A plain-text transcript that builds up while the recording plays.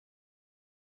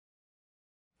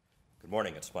Good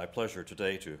morning. It's my pleasure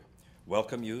today to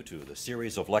welcome you to the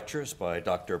series of lectures by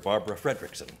Dr. Barbara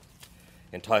Frederickson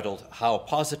entitled How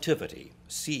Positivity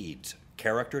Seeds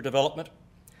Character Development,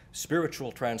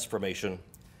 Spiritual Transformation,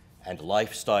 and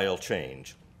Lifestyle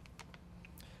Change.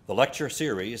 The lecture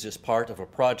series is part of a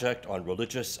project on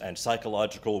religious and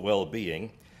psychological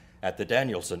well-being at the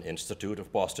Danielsen Institute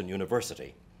of Boston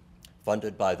University,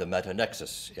 funded by the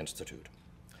Meta-Nexus Institute.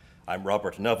 I'm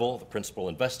Robert Neville, the principal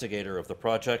investigator of the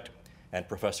project and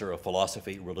professor of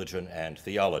philosophy, religion, and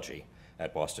theology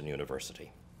at Boston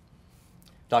University.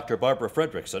 Dr. Barbara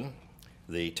Frederickson,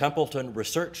 the Templeton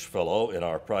Research Fellow in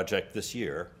our project this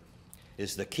year,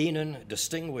 is the Keenan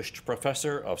Distinguished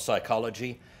Professor of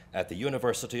Psychology at the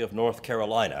University of North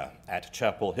Carolina at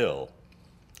Chapel Hill,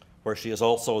 where she is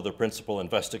also the principal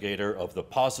investigator of the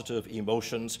Positive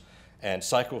Emotions and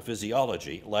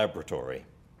Psychophysiology Laboratory.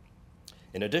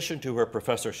 In addition to her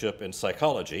professorship in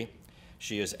psychology,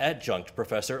 she is adjunct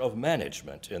professor of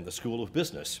management in the School of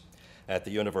Business at the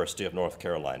University of North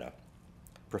Carolina.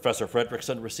 Professor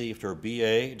Frederickson received her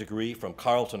BA degree from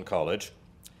Carleton College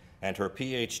and her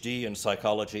PhD in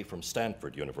psychology from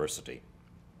Stanford University.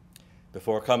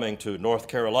 Before coming to North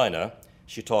Carolina,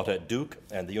 she taught at Duke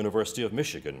and the University of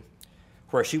Michigan,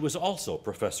 where she was also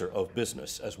professor of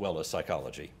business as well as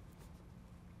psychology.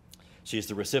 She is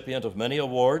the recipient of many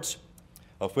awards,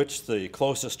 of which the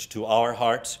closest to our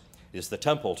hearts is the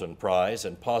Templeton Prize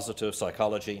in Positive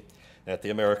Psychology at the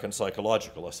American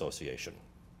Psychological Association.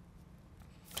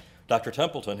 Dr.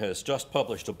 Templeton has just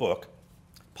published a book,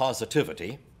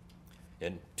 Positivity,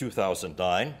 in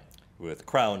 2009 with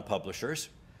Crown Publishers.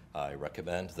 I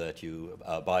recommend that you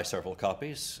buy several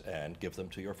copies and give them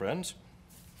to your friends,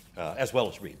 as well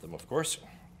as read them, of course.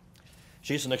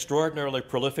 She's an extraordinarily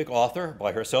prolific author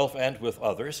by herself and with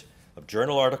others of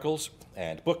journal articles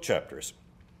and book chapters.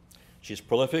 She's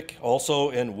prolific also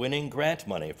in winning grant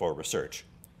money for research,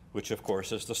 which of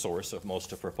course is the source of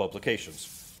most of her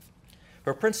publications.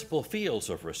 Her principal fields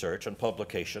of research and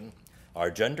publication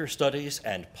are gender studies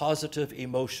and positive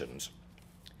emotions,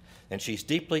 and she's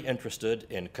deeply interested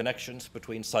in connections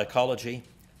between psychology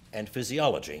and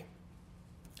physiology.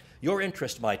 Your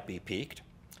interest might be piqued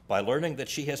by learning that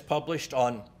she has published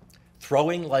on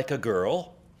throwing like a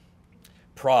girl,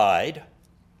 pride,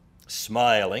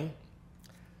 smiling,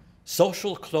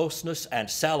 social closeness and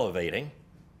salivating,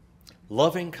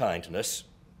 loving kindness,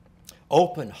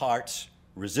 open hearts,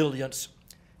 resilience,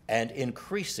 and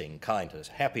increasing kindness,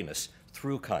 happiness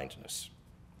through kindness.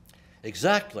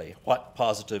 Exactly what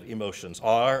positive emotions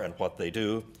are and what they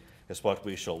do is what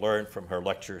we shall learn from her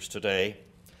lectures today,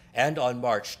 and on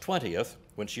March 20th,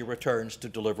 when she returns to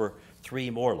deliver 3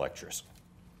 more lectures.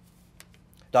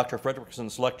 Dr.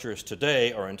 Frederickson's lectures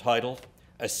today are entitled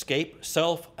Escape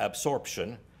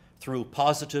Self-Absorption Through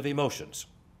Positive Emotions.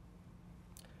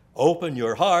 Open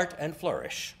your heart and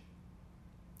flourish.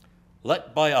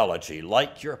 Let biology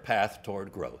light your path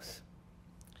toward growth.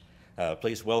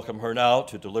 Please welcome her now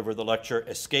to deliver the lecture,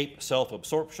 Escape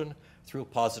Self-Absorption Through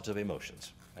Positive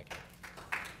Emotions. Thank you.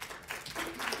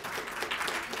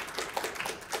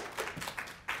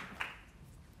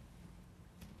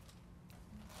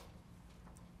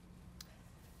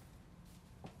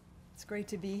 It's great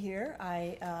to be here.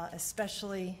 I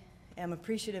especially am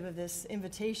appreciative of this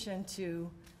invitation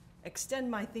to extend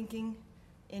my thinking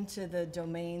into the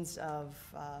domains of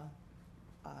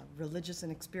religious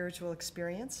and spiritual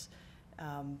experience.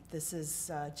 This is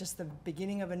just the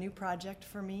beginning of a new project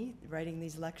for me, writing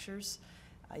these lectures.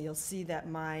 You'll see that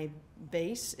my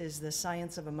base is the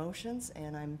science of emotions,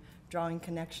 and I'm drawing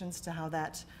connections to how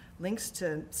that links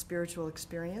to spiritual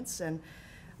experience. And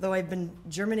though I've been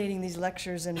germinating these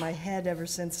lectures in my head ever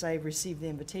since I received the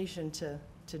invitation to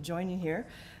join you here,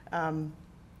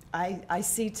 I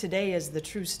see today as the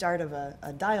true start of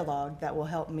a dialogue that will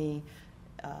help me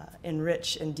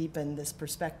enrich and deepen this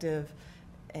perspective,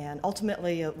 and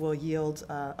ultimately it will yield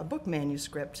a book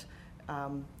manuscript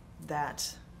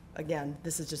that, again,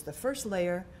 this is just the first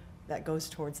layer that goes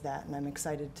towards that, and I'm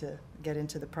excited to get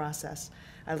into the process.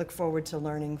 I look forward to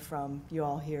learning from you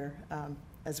all here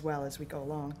as well as we go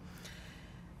along.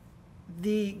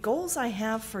 The goals I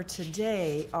have for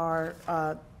today are,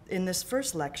 in this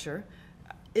first lecture,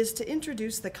 is to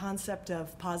introduce the concept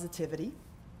of positivity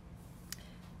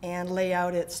and lay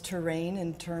out its terrain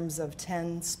in terms of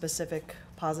 10 specific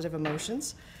positive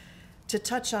emotions, to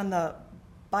touch on the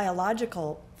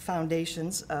biological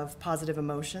foundations of positive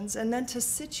emotions, and then to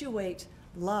situate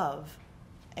love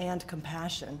and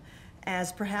compassion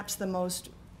as perhaps the most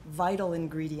vital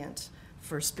ingredient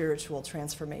for spiritual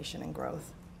transformation and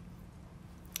growth.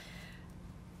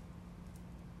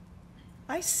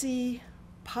 I see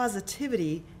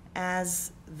positivity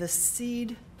as the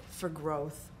seed for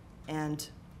growth and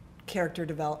character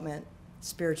development,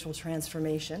 spiritual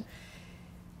transformation.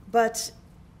 But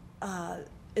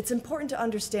it's important to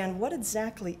understand what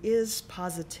exactly is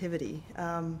positivity.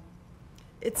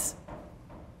 It's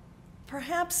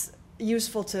perhaps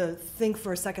useful to think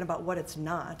for a second about what it's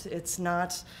not. It's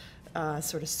not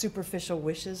sort of superficial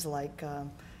wishes like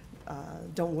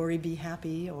don't worry, be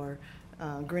happy, or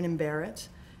grin and bear it.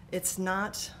 It's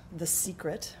not The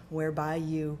Secret, whereby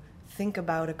you think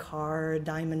about a car, a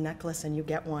diamond necklace, and you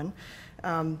get one.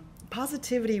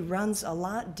 Positivity runs a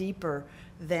lot deeper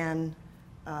than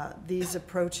these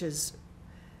approaches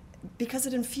because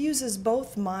it infuses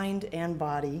both mind and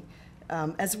body,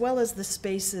 as well as the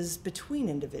spaces between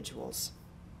individuals.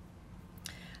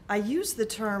 I use the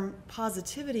term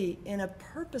positivity in a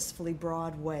purposefully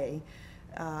broad way.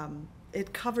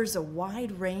 It covers a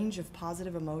wide range of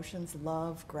positive emotions: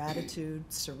 love, gratitude,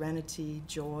 serenity,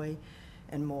 joy,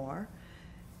 and more.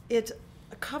 It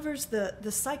covers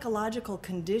the psychological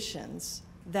conditions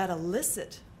that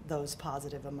elicit those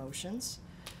positive emotions.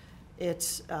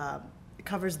 It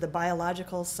covers the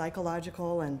biological,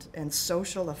 psychological, and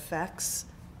social effects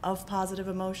of positive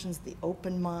emotions: the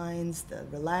open minds, the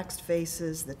relaxed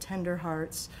faces, the tender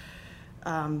hearts.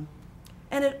 And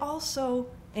it also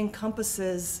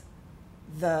encompasses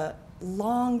the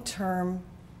long-term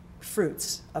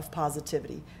fruits of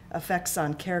positivity, effects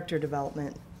on character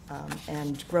development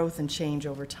and growth and change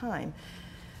over time.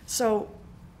 So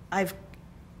I've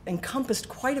encompassed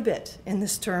quite a bit in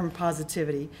this term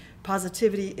positivity.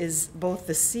 Positivity is both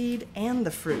the seed and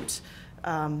the fruit.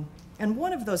 And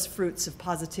one of those fruits of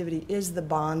positivity is the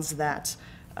bonds that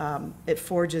it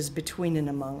forges between and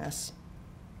among us.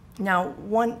 Now,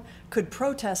 one could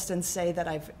protest and say that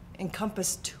I've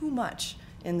encompassed too much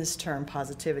in this term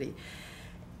positivity.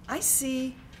 I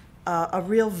see a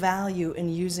real value in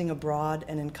using a broad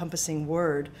and encompassing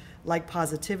word like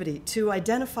positivity to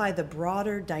identify the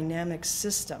broader dynamic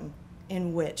system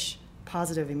in which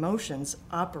positive emotions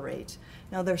operate.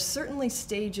 Now, there are certainly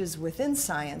stages within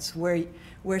science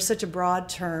where such a broad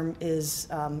term is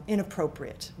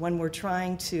inappropriate, when we're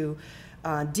trying to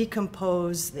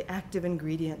decompose the active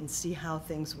ingredient and see how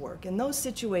things work. In those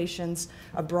situations,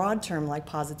 a broad term like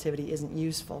positivity isn't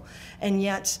useful. And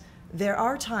yet, there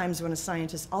are times when a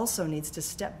scientist also needs to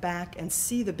step back and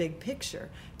see the big picture,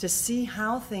 to see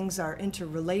how things are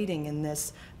interrelating in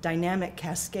this dynamic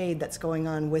cascade that's going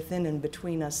on within and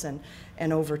between us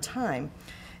and over time.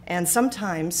 And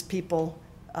sometimes people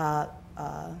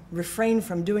refrain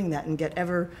from doing that and get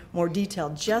ever more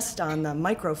detailed just on the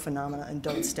microphenomena and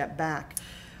don't step back.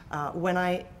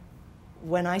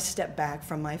 When I step back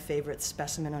from my favorite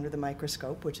specimen under the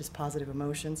microscope, which is positive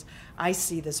emotions, I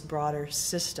see this broader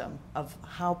system of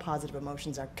how positive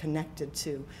emotions are connected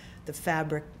to the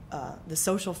fabric, the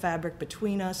social fabric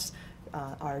between us,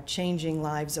 our changing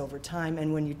lives over time.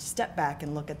 And when you step back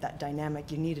and look at that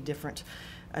dynamic, you need a different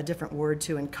word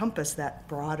to encompass that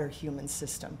broader human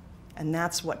system. And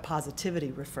that's what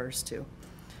positivity refers to.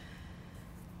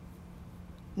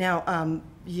 Now,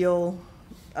 you'll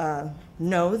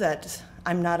know that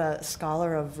I'm not a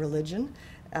scholar of religion.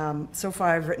 So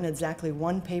far, I've written exactly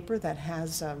one paper that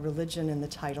has religion in the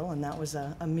title, and that was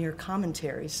a mere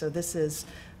commentary. So this is,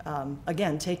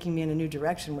 again, taking me in a new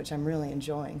direction, which I'm really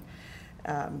enjoying.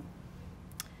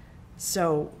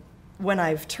 So when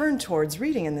I've turned towards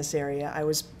reading in this area, I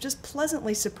was just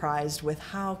pleasantly surprised with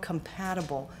how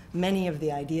compatible many of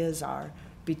the ideas are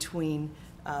between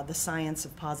the science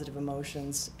of positive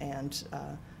emotions and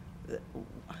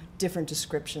different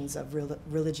descriptions of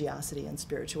religiosity and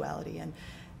spirituality.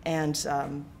 And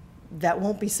that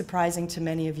won't be surprising to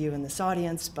many of you in this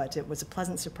audience, but it was a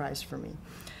pleasant surprise for me.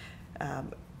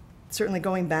 Certainly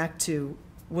going back to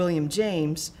William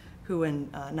James, who in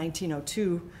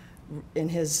 1902, in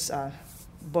his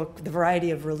book, The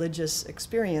Variety of Religious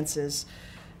Experiences,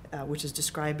 which is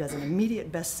described as an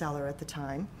immediate bestseller at the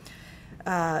time,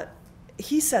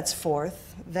 he sets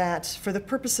forth that for the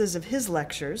purposes of his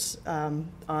lectures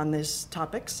on these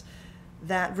topics,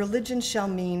 that religion shall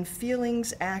mean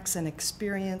feelings, acts, and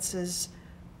experiences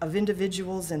of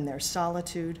individuals in their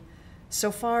solitude,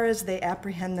 so far as they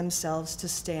apprehend themselves to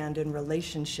stand in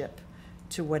relationship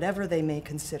to whatever they may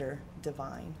consider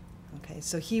divine. Okay,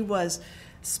 so he was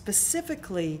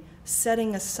specifically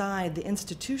setting aside the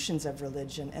institutions of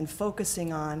religion and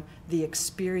focusing on the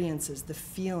experiences, the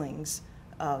feelings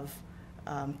of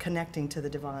connecting to the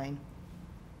divine.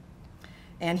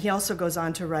 And he also goes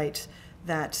on to write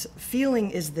that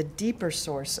feeling is the deeper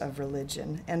source of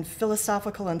religion, and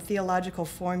philosophical and theological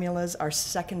formulas are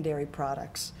secondary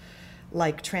products,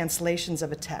 like translations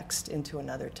of a text into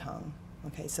another tongue.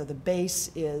 Okay, so the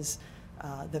base is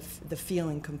the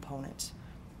feeling component.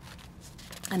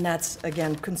 And that's,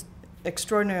 again,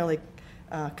 extraordinarily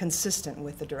consistent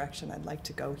with the direction I'd like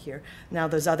to go here. Now,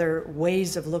 those other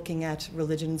ways of looking at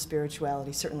religion and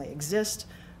spirituality certainly exist,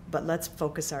 but let's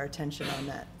focus our attention on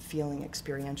that feeling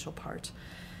experiential part.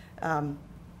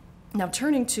 Now,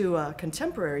 turning to a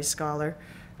contemporary scholar,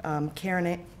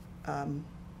 Karen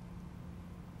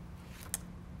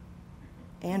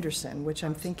Anderson, which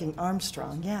I'm thinking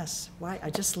Armstrong. Yes, why? I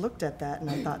just looked at that and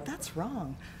I thought, that's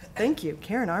wrong. Thank you,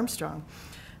 Karen Armstrong.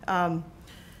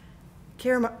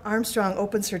 Karen Armstrong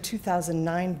opens her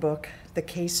 2009 book, The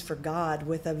Case for God,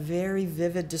 with a very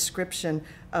vivid description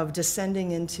of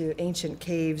descending into ancient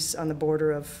caves on the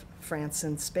border of France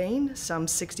and Spain, some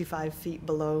 65 feet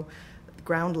below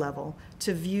ground level,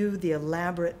 to view the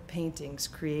elaborate paintings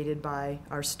created by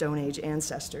our Stone Age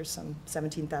ancestors some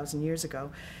 17,000 years ago.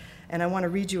 And I want to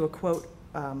read you a quote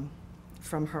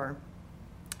from her.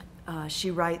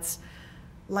 She writes,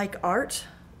 "Like art,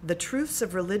 the truths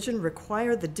of religion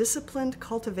require the disciplined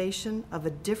cultivation of a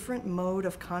different mode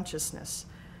of consciousness.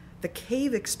 The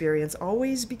cave experience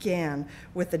always began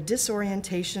with the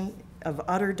disorientation of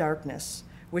utter darkness,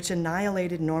 which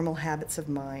annihilated normal habits of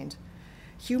mind.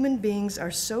 Human beings are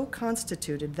so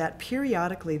constituted that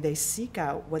periodically they seek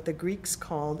out what the Greeks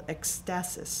called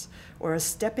ecstasis, or a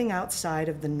stepping outside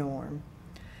of the norm.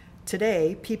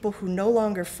 Today, people who no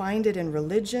longer find it in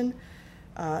religion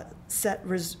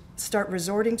start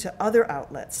resorting to other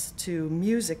outlets, to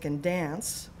music and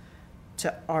dance,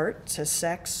 to art, to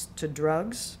sex, to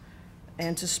drugs,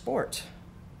 and to sport.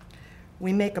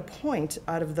 We make a point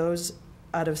out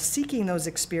of seeking those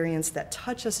experiences that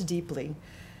touch us deeply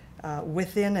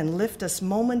within and lift us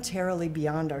momentarily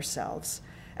beyond ourselves.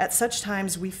 At such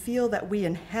times, we feel that we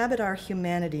inhabit our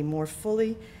humanity more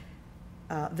fully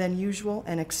than usual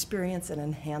and experience an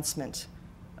enhancement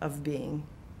of being."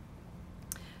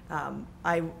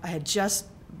 I had just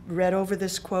read over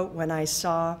this quote when I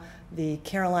saw the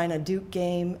Carolina Duke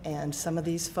game and some of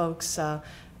these folks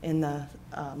in the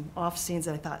off scenes,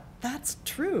 and I thought, that's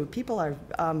true. People are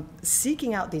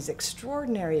seeking out these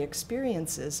extraordinary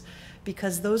experiences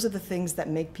because those are the things that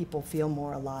make people feel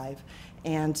more alive.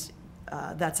 And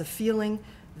that's a feeling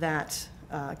that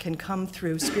can come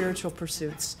through spiritual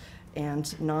pursuits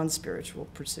and non-spiritual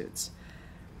pursuits.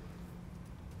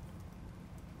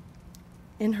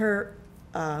 In her,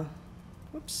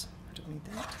 whoops, I don't need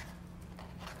that.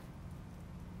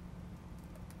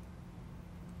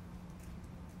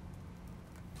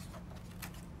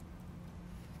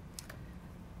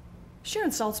 Sharon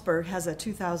Salzberg has a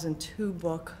 2002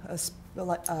 book,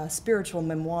 a spiritual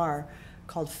memoir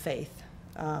called Faith.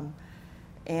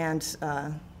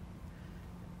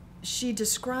 She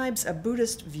describes a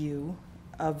Buddhist view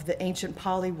of the ancient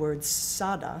Pali word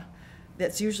sada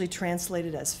that's usually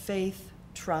translated as faith,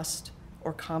 trust,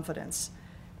 or confidence.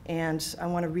 And I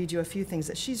want to read you a few things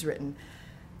that she's written.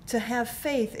 To have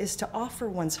faith is to offer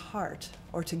one's heart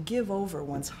or to give over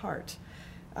one's heart.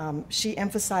 She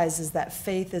emphasizes that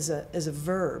faith is a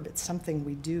verb. It's something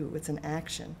we do. It's an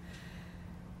action.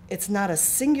 It's not a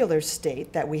singular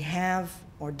state that we have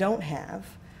or don't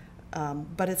have,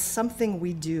 but it's something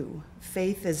we do.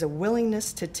 Faith is a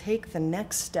willingness to take the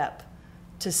next step,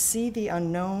 to see the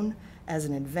unknown as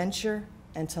an adventure,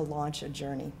 and to launch a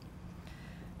journey.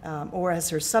 Or as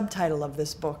her subtitle of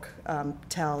this book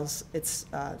tells, it's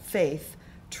Faith,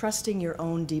 Trusting Your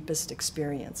Own Deepest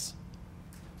Experience.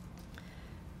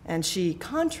 And she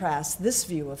contrasts this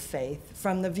view of faith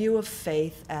from the view of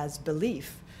faith as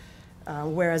belief.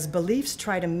 Whereas beliefs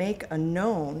try to make a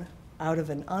known out of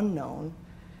an unknown,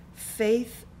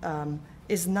 faith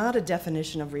is not a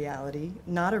definition of reality,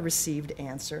 not a received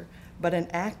answer, but an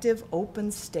active,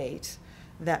 open state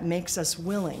that makes us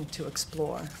willing to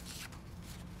explore,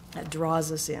 that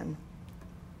draws us in.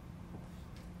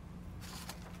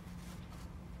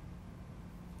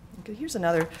 Okay, here's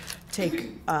another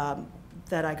take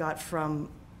that I got from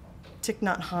Thich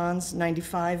Nhat Hanh's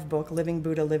 95 book, Living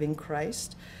Buddha, Living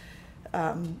Christ.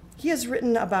 He has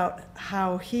written about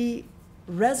how he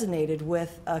resonated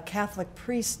with a Catholic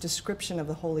priest's description of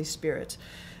the Holy Spirit.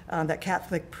 That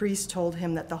Catholic priest told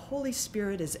him that the Holy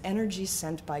Spirit is energy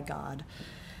sent by God.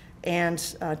 And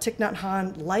Thich Nhat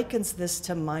Hanh likens this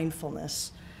to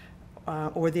mindfulness,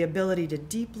 or the ability to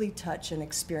deeply touch and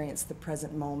experience the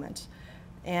present moment.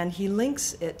 And he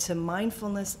links it to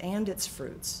mindfulness and its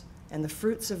fruits. And the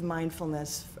fruits of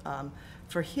mindfulness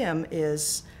for him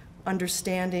is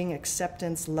understanding,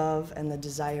 acceptance, love, and the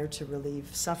desire to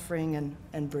relieve suffering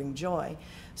and bring joy.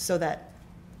 So that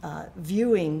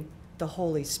viewing the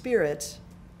Holy Spirit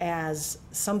as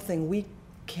something we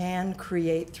can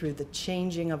create through the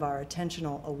changing of our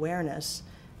attentional awareness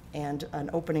and an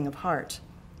opening of heart.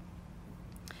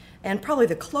 And probably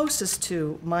the closest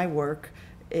to my work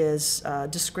is a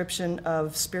description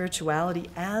of spirituality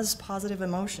as positive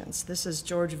emotions. This is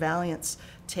George Valiant's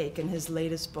take in his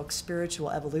latest book, Spiritual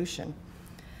Evolution.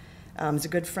 He's a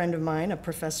good friend of mine, a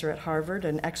professor at Harvard,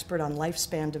 an expert on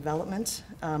lifespan development.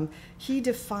 He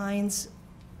defines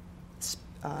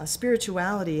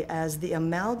spirituality as the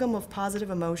amalgam of positive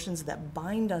emotions that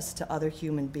bind us to other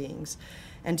human beings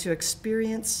and to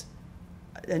experience,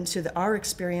 and to our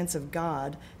experience of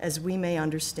God as we may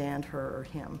understand her or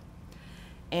him.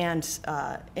 And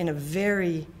in a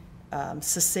very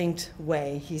succinct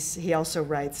way, he also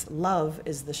writes, love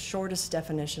is the shortest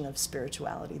definition of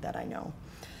spirituality that I know,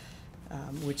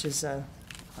 which is, I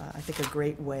think, a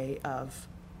great way of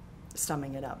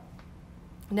summing it up.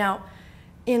 Now,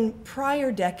 in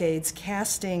prior decades,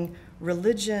 casting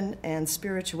religion and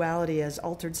spirituality as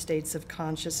altered states of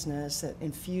consciousness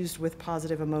infused with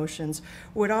positive emotions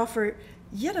would offer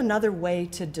yet another way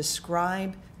to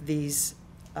describe these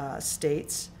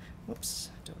states. Whoops,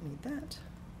 don't need that.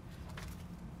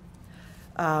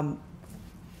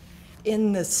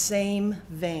 In the same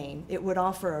vein, it would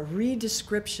offer a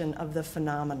redescription of the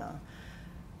phenomena.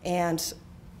 And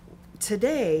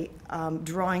today,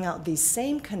 drawing out these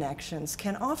same connections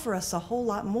can offer us a whole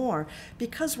lot more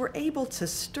because we're able to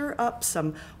stir up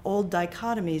some old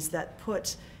dichotomies that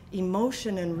put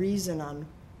emotion and reason on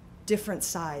different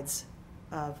sides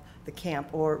of the camp,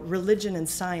 or religion and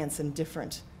science in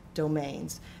different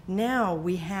domains. Now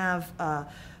we have a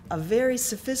very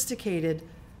sophisticated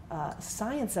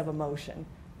science of emotion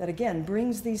that, again,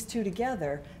 brings these two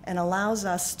together and allows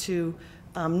us to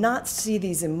not see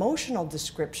these emotional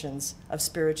descriptions of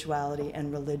spirituality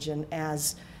and religion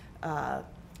as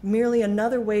merely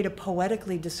another way to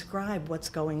poetically describe what's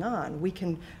going on. We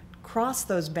can cross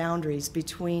those boundaries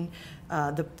between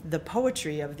the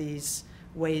poetry of these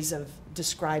ways of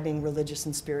describing religious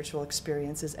and spiritual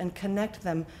experiences and connect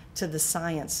them to the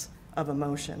science of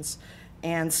emotions.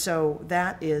 And so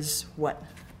that is what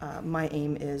my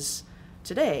aim is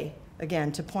today,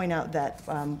 again, to point out that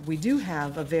we do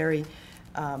have a very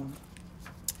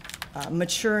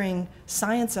maturing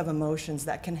science of emotions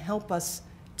that can help us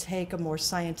take a more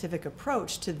scientific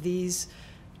approach to these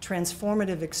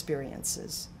transformative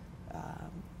experiences,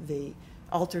 the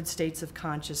altered states of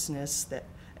consciousness, the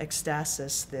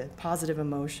ecstasis, the positive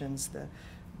emotions,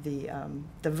 the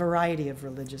variety of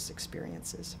religious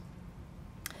experiences.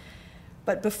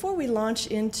 But before we launch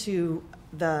into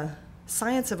the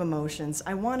science of emotions,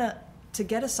 I want to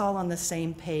get us all on the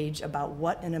same page about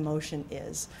what an emotion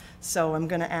is. So I'm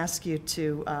going to ask you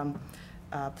to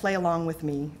play along with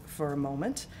me for a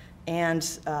moment and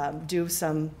do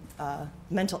some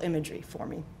mental imagery for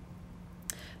me.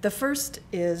 The first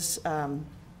is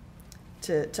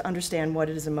to understand what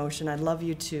is emotion. I'd love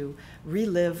you to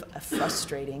relive a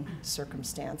frustrating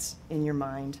circumstance in your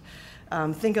mind.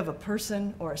 Think of a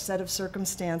person or a set of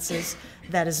circumstances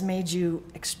that has made you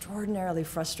extraordinarily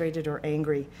frustrated or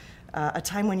angry. A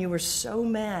time when you were so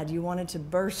mad you wanted to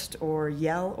burst or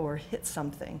yell or hit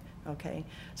something, okay?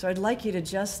 So I'd like you to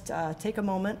just take a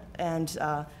moment and,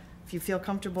 if you feel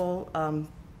comfortable,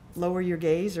 lower your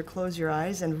gaze or close your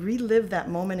eyes and relive that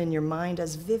moment in your mind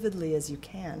as vividly as you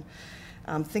can.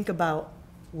 Think about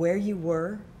where you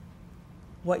were,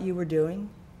 what you were doing,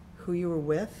 who you were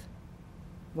with,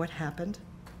 what happened.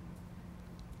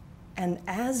 And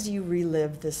as you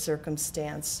relive this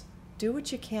circumstance, do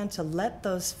what you can to let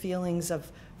those feelings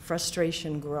of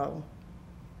frustration grow.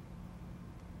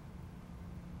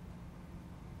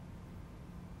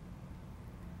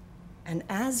 And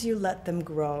as you let them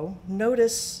grow,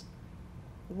 notice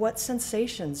what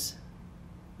sensations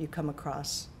you come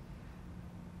across.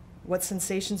 What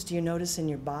sensations do you notice in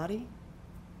your body?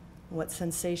 What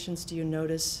sensations do you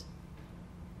notice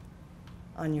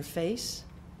on your face?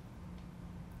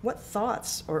 What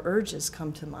thoughts or urges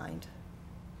come to mind?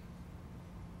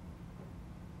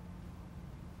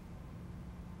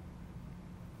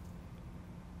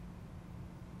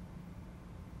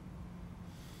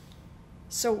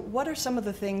 So what are some of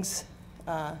the things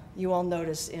you all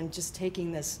notice in just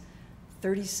taking this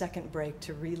 30-second break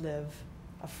to relive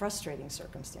a frustrating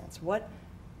circumstance?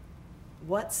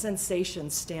 What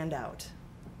sensations stand out?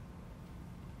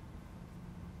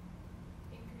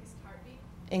 Increased heartbeat.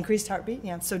 Increased heartbeat,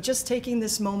 yeah. So just taking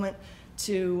this moment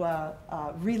to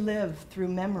relive through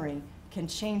memory can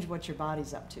change what your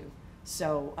body's up to.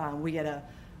 So we get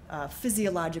a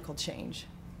physiological change.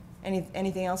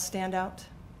 Anything else stand out?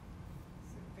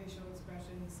 Facial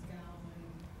expressions, scowling.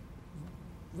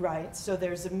 Right, so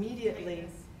there's immediately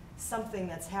Weakness. something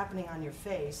that's happening on your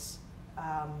face,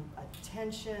 a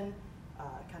tension,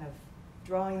 kind of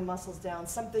drawing the muscles down,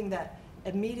 something that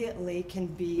immediately can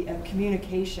be a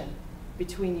communication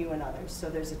between you and others. So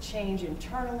there's a change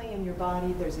internally in your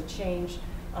body, there's a change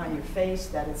on your face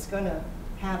that it's going to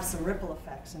have some ripple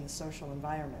effects in the social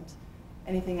environment.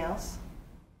 Anything else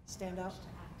stand out?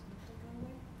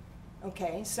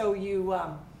 Okay, so you,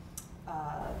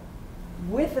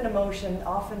 with an emotion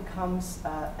often comes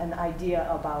an idea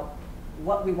about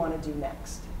what we want to do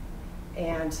next.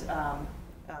 And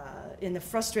in the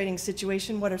frustrating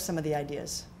situation, what are some of the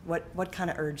ideas? What kind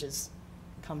of urges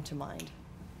come to mind?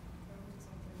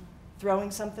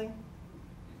 Throwing something?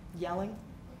 Yelling?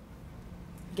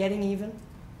 Getting even?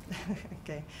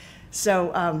 Okay.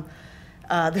 So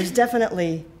there's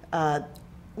definitely,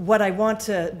 what I want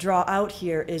to draw out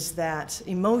here is that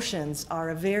emotions are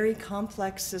a very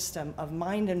complex system of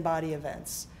mind and body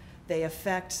events. They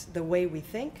affect the way we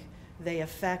think, they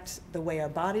affect the way our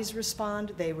bodies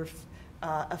respond, they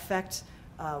affect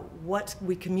what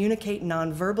we communicate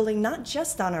non-verbally, not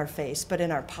just on our face, but in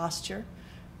our posture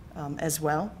as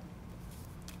well.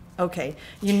 Okay,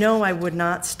 you know I would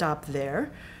not stop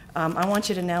there. I want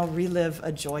you to now relive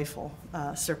a joyful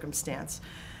circumstance.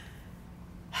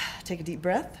 Take a deep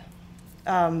breath.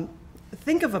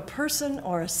 Think of a person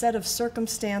or a set of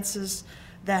circumstances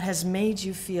that has made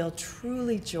you feel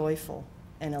truly joyful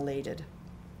and elated.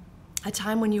 A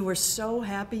time when you were so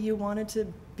happy you wanted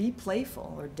to be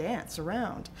playful or dance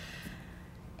around.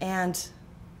 And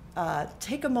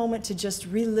take a moment to just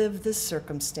relive this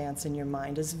circumstance in your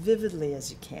mind as vividly as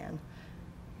you can.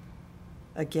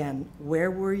 Again,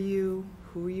 where were you?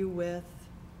 Who were you with?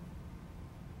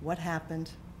 What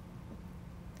happened?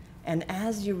 And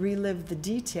as you relive the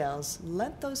details,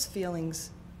 let those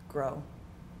feelings grow.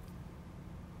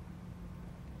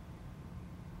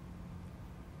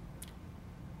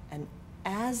 And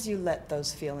as you let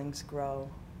those feelings grow,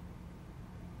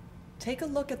 take a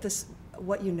look at this,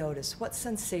 what you notice. What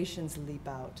sensations leap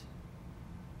out?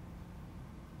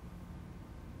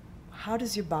 How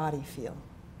does your body feel?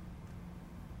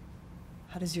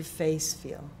 How does your face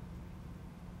feel?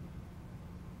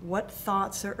 What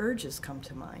thoughts or urges come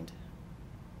to mind?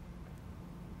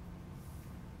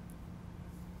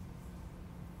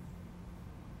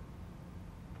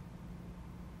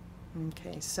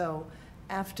 Okay, so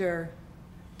after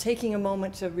taking a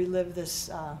moment to relive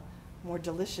this more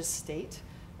delicious state,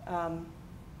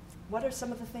 what are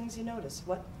some of the things you notice?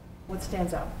 What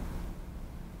stands out?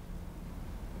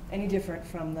 Any different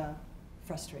from the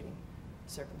frustrating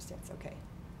circumstance? Okay.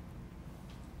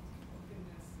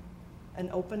 Openness. An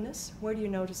openness? Where do you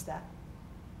notice that?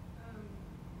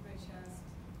 My chest.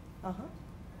 Uh-huh.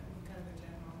 Kind of a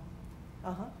general.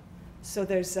 Uh-huh. So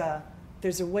there's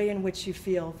a way in which you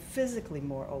feel physically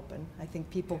more open. I think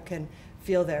people can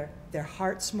feel their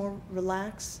hearts more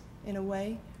relax in a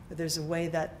way. There's a way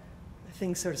that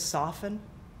things sort of soften.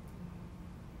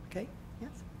 Okay?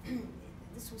 Yes?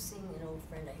 This was seeing an old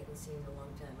friend I hadn't seen in a long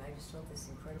time. I just felt this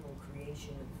incredible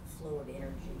creation of flow of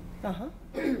energy. Uh-huh.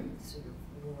 Sort of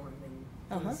warm and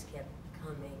Uh-huh. things kept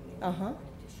coming and Uh-huh.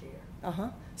 wanted to share. Uh-huh.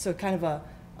 So kind of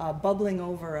a bubbling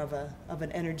over of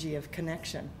an energy of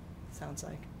connection, sounds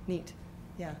like. Neat.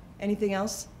 Yeah. Anything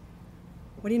else?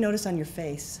 What do you notice on your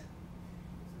face?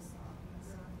 There's a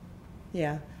softness.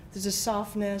 Yeah. There's a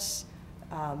softness.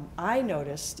 I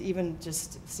noticed, even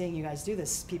just seeing you guys do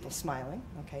this, people smiling,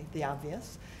 okay, the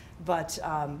obvious. But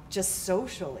just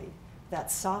socially,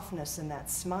 that softness and that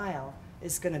smile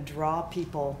is going to draw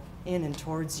people in and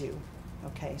towards you.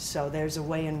 Okay, so there's a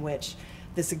way in which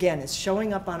this, again, is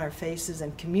showing up on our faces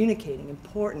and communicating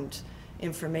important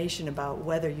information about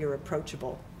whether you're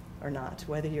approachable or not,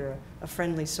 whether you're a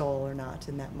friendly soul or not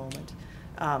in that moment.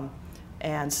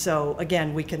 And so,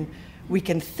 again, we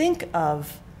can think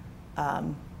of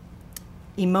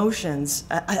emotions.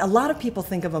 A lot of people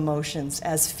think of emotions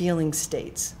as feeling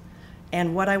states.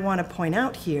 And what I want to point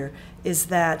out here is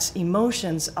that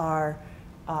emotions are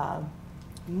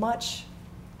much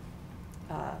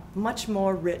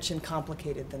more rich and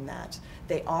complicated than that.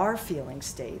 They are feeling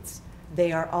states.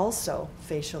 They are also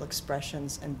facial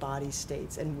expressions and body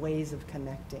states and ways of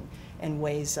connecting and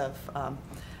ways of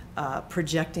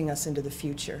projecting us into the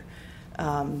future.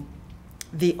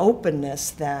 The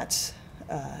openness that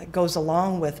goes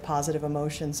along with positive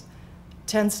emotions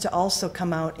tends to also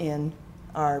come out in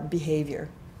our behavior.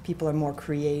 People are more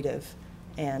creative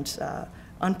and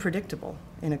unpredictable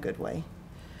in a good way.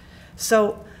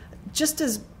 So just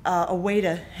as a way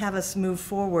to have us move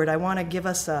forward, I want to give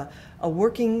us a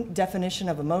working definition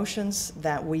of emotions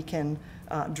that we can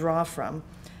draw from.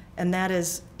 And that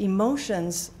is,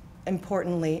 emotions,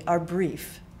 importantly, are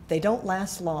brief. They don't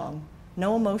last long.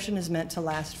 No emotion is meant to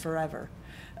last forever.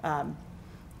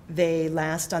 They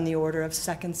last on the order of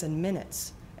seconds and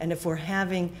minutes. And if we're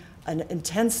having an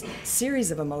intense series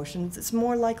of emotions, it's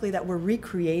more likely that we're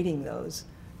recreating those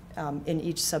in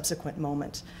each subsequent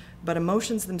moment. But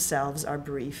emotions themselves are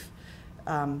brief.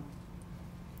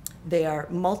 They are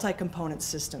multi-component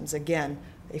systems. Again,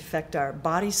 they affect our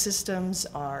body systems,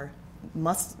 our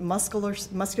muscular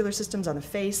systems on the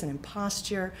face and in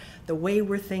posture, the way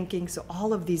we're thinking. So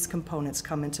all of these components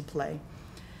come into play.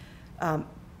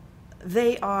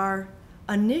 They are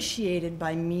initiated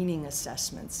by meaning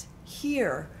assessments.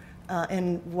 Here,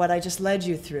 in what I just led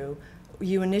you through,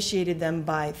 you initiated them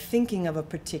by thinking of a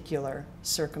particular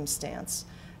circumstance.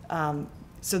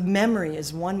 So memory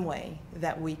is one way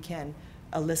that we can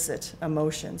elicit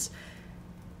emotions.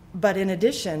 But in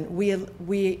addition,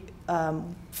 we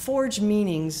forge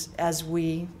meanings as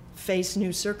we face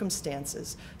new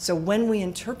circumstances. So when we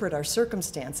interpret our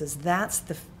circumstances, that's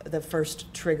the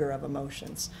first trigger of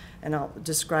emotions. And I'll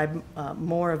describe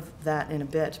more of that in a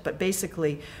bit. But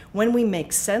basically, when we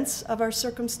make sense of our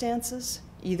circumstances,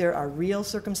 either our real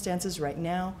circumstances right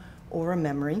now, or a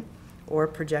memory, or a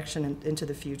projection into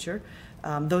the future,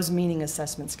 those meaning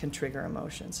assessments can trigger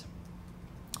emotions.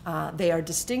 They are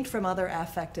distinct from other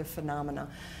affective phenomena.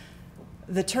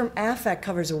 The term affect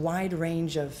covers a wide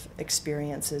range of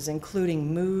experiences,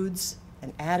 including moods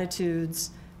and attitudes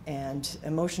and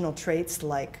emotional traits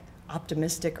like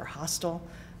optimistic or hostile.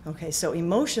 Okay, so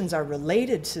emotions are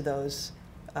related to those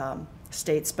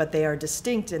states, but they are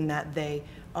distinct in that they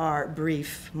are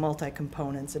brief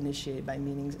multi-components initiated by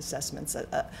meaning assessments.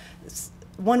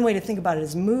 One way to think about it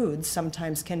is moods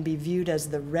sometimes can be viewed as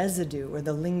the residue or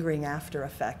the lingering after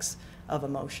effects of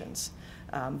emotions.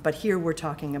 But here we're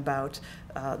talking about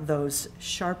those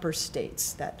sharper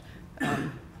states that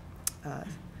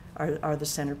are the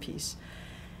centerpiece.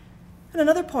 And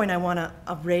another point I want to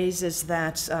raise is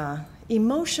that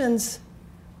emotions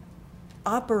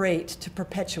operate to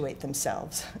perpetuate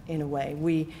themselves in a way.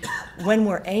 When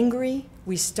we're angry,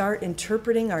 we start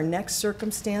interpreting our next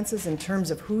circumstances in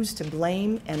terms of who's to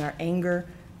blame, and our anger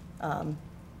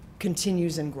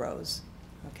continues and grows.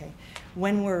 Okay?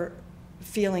 When we're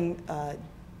feeling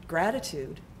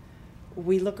gratitude,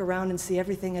 we look around and see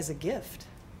everything as a gift,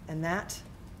 and that,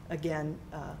 again,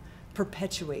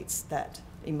 perpetuates that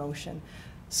emotion.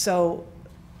 So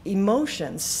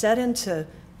emotions set into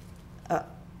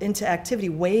activity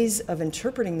ways of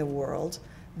interpreting the world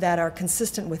that are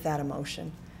consistent with that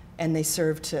emotion, and they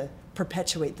serve to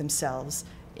perpetuate themselves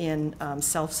in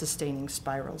self-sustaining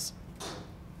spirals.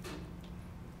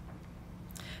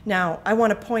 Now, I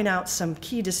want to point out some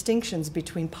key distinctions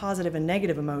between positive and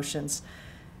negative emotions.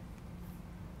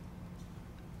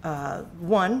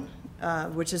 One,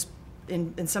 which is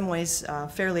in some ways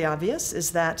fairly obvious,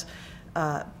 is that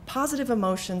positive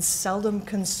emotions seldom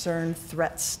concern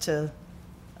threats to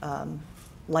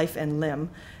life and limb,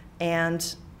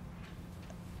 and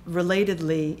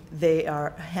relatedly, they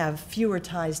have fewer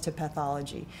ties to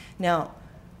pathology. Now,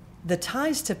 the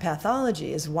ties to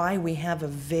pathology is why we have a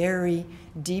very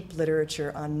deep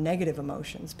literature on negative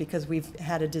emotions, because we've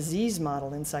had a disease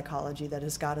model in psychology that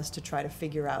has got us to try to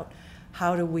figure out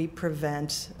how do we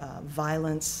prevent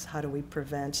violence, how do we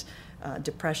prevent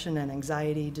depression and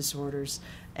anxiety disorders,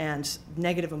 and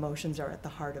negative emotions are at the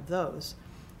heart of those.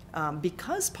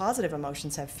 Because positive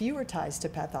emotions have fewer ties to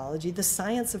pathology, the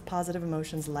science of positive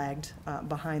emotions lagged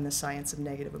behind the science of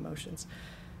negative emotions.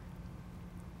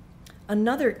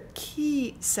 Another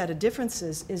key set of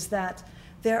differences is that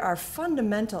there are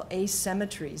fundamental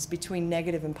asymmetries between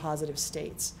negative and positive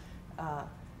states.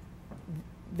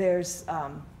 There's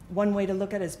one way to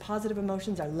look at it is positive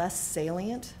emotions are less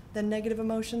salient than negative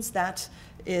emotions. That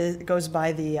goes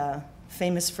by the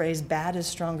famous phrase, bad is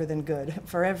stronger than good.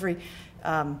 For every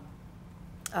an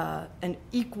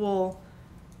equal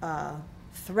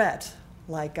threat,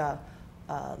 like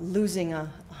losing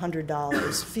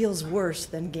 $100 feels worse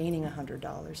than gaining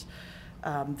 $100.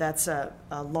 That's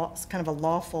kind of a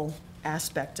lawful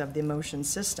aspect of the emotion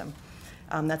system.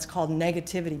 That's called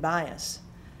negativity bias.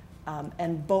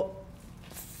 And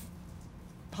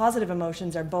positive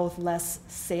emotions are both less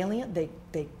salient,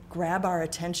 they grab our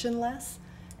attention less,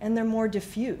 and they're more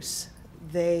diffuse.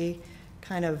 They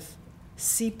kind of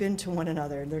seep into one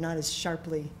another. They're not as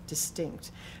sharply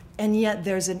distinct. And yet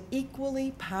there's an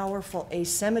equally powerful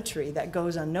asymmetry that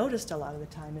goes unnoticed a lot of the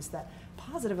time, is that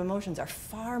positive emotions are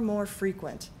far more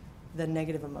frequent than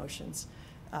negative emotions.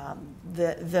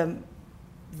 The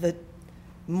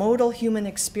modal human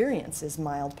experience is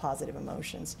mild positive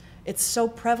emotions. It's so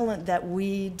prevalent that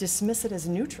we dismiss it as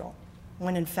neutral,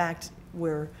 when in fact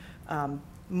we're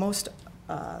most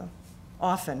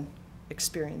often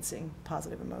experiencing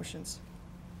positive emotions.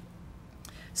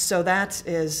 So that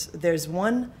is, there's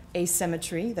one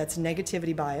asymmetry, that's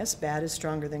negativity bias, bad is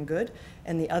stronger than good,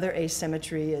 and the other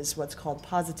asymmetry is what's called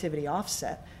positivity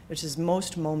offset, which is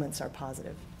most moments are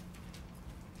positive.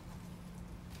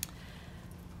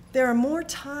 There are more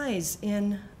ties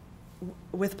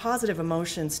with positive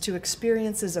emotions to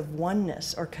experiences of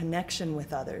oneness or connection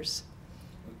with others,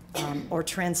 or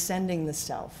transcending the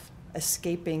self,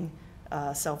 escaping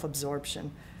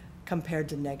self-absorption, compared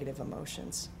to negative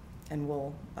emotions. And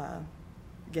we'll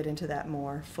get into that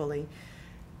more fully.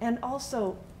 And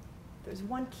also, there's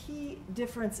one key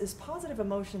difference is positive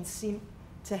emotions seem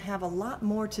to have a lot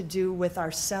more to do with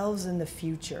ourselves in the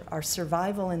future, our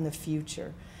survival in the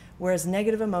future, whereas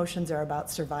negative emotions are about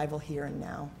survival here and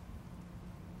now.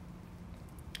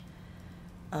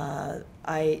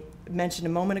 I mentioned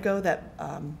a moment ago that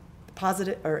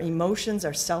positive or emotions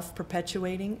are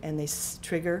self-perpetuating, and they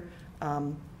trigger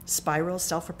spirals,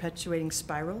 self-perpetuating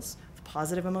spirals.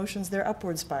 Positive emotions, they're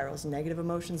upward spirals. Negative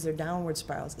emotions, they're downward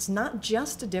spirals. It's not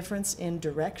just a difference in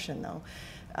direction, though.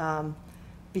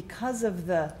 Because of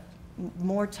the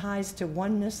more ties to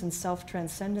oneness and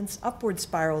self-transcendence, upward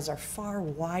spirals are far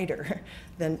wider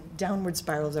than downward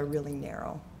spirals are really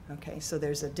narrow. Okay, so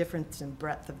there's a difference in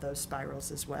breadth of those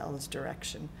spirals as well as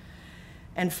direction.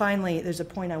 And finally, there's a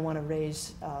point I want to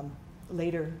raise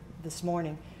later this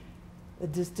morning. The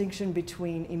distinction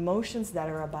between emotions that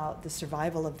are about the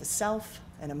survival of the self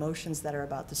and emotions that are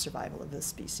about the survival of the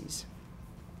species.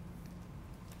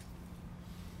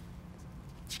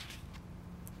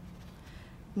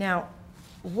 Now,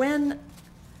 when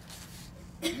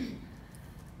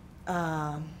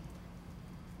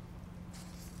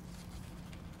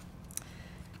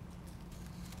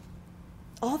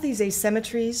all these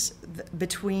asymmetries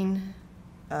between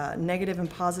negative and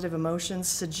positive emotions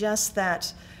suggest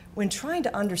that when trying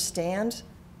to understand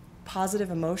positive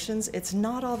emotions, it's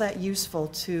not all that useful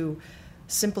to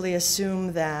simply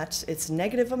assume that it's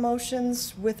negative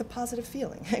emotions with a positive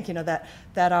feeling. You know,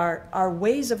 that our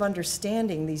ways of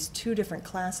understanding these two different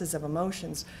classes of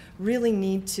emotions really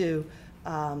need to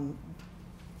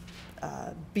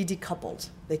be decoupled.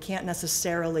 They can't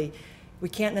necessarily, we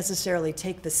can't necessarily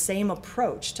take the same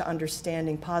approach to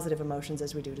understanding positive emotions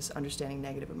as we do to understanding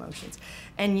negative emotions.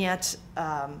 And yet,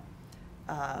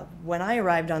 when I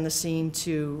arrived on the scene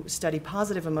to study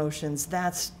positive emotions,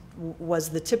 was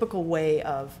the typical way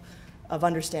of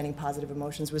understanding positive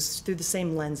emotions, was through the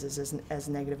same lenses as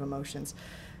negative emotions.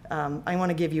 I want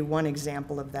to give you one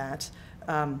example of that.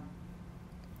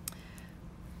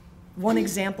 One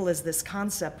example is this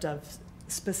concept of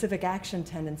specific action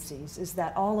tendencies, is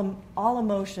that all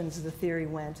emotions, the theory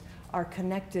went, are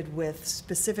connected with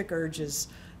specific urges.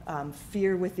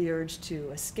 Fear with the urge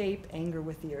to escape, anger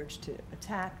with the urge to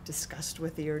attack, disgust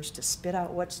with the urge to spit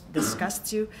out what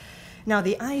disgusts you. Now,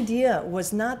 the idea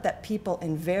was not that people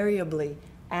invariably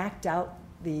act out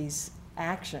these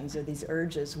actions or these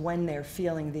urges when they're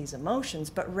feeling these emotions,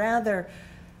 but rather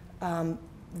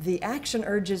the action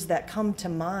urges that come to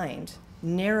mind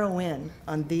narrow in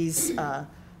on these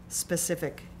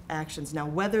specific actions. Now,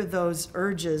 whether those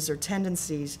urges or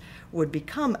tendencies would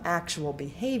become actual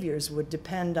behaviors would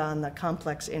depend on the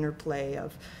complex interplay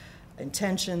of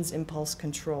intentions, impulse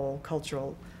control,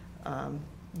 cultural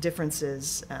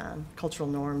differences, cultural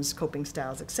norms, coping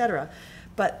styles, etc.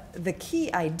 But the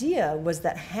key idea was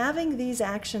that having these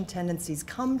action tendencies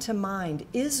come to mind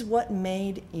is what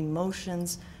made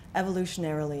emotions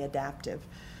evolutionarily adaptive.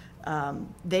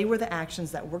 They were the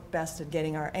actions that worked best at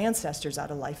getting our ancestors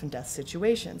out of life and death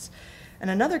situations. And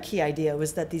another key idea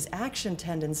was that these action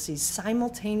tendencies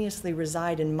simultaneously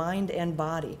reside in mind and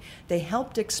body. They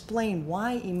helped explain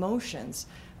why emotions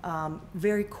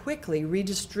very quickly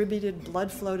redistributed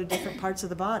blood flow to different parts of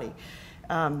the body.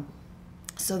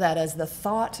 So that as the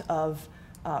thought of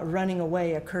running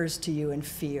away occurs to you in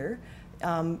fear,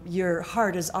 your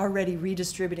heart is already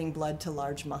redistributing blood to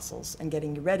large muscles and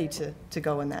getting you ready to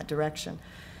go in that direction.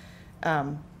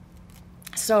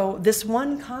 So this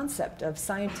one concept of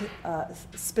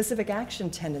specific action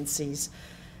tendencies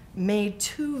made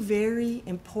two very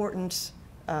important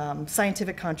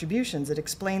scientific contributions. It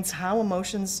explains how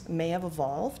emotions may have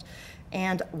evolved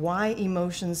and why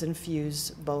emotions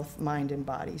infuse both mind and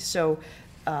body. So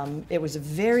it was a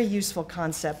very useful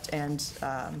concept, and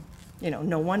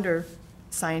no wonder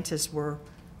scientists were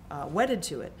wedded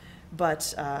to it.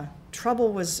 But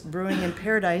trouble was brewing in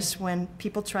paradise when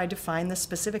people tried to find the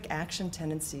specific action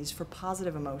tendencies for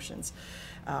positive emotions.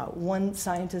 One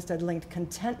scientist had linked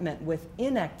contentment with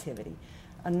inactivity.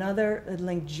 Another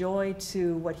linked joy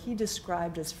to what he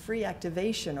described as free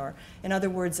activation, or in other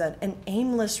words, an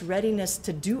aimless readiness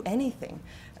to do anything.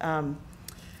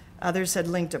 Others had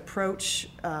linked approach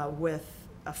with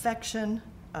affection,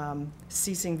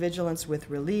 ceasing vigilance with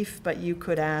relief, but you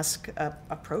could ask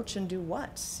approach and do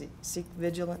what? Cease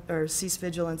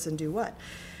vigilance and do what?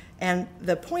 And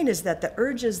the point is that the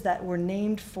urges that were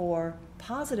named for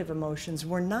positive emotions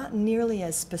were not nearly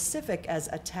as specific as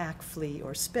attack, flee,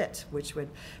 or spit, which would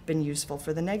have been useful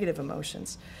for the negative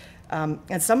emotions.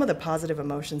 And some of the positive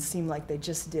emotions seem like they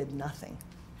just did nothing.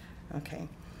 Okay,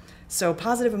 so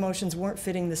positive emotions weren't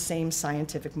fitting the same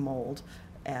scientific mold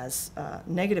as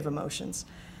negative emotions.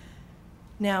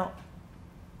 Now,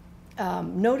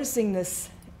 noticing this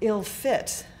ill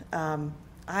fit,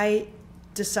 I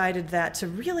decided that to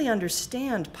really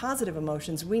understand positive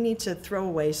emotions, we need to throw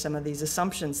away some of these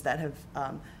assumptions that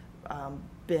have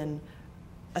been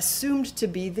assumed to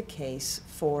be the case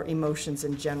for emotions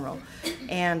in general.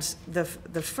 And the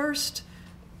first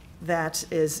that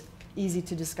is easy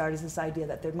to discard is this idea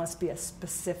that there must be a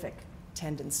specific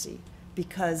tendency,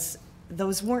 because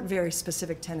those weren't very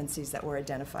specific tendencies that were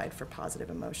identified for positive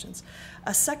emotions.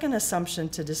 A second assumption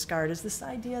to discard is this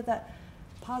idea that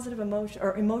positive emotion,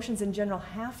 or emotions in general,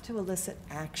 have to elicit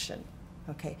action.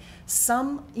 Okay,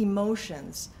 some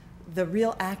emotions, the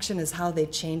real action is how they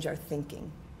change our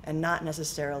thinking, and not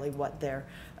necessarily what they're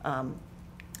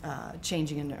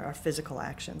changing in our physical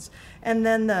actions. And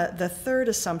then the third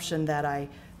assumption that I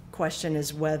question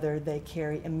is whether they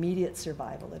carry immediate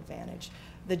survival advantage.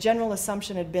 The general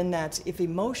assumption had been that if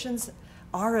emotions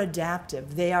are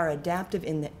adaptive, they are adaptive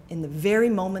in the very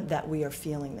moment that we are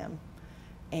feeling them.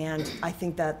 And I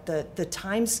think that the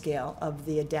time scale of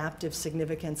the adaptive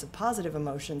significance of positive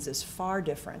emotions is far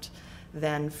different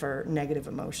than for negative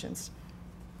emotions.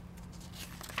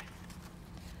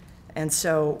 And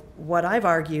so what I've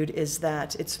argued is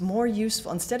that it's more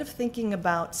useful, instead of thinking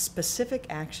about specific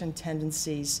action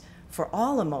tendencies for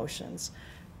all emotions,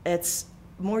 it's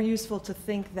more useful to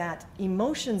think that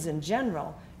emotions in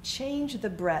general change the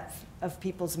breadth of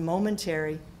people's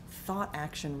momentary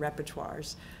thought-action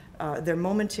repertoires, their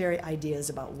momentary ideas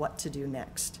about what to do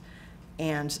next.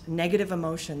 And negative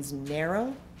emotions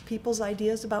narrow people's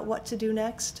ideas about what to do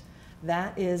next.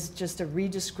 That is just a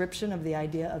redescription of the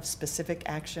idea of specific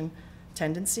action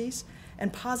tendencies.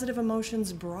 And positive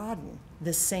emotions broaden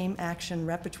the same action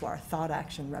repertoire,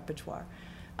 thought-action repertoire.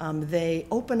 They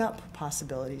open up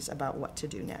possibilities about what to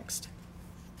do next.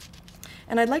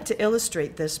 And I'd like to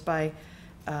illustrate this by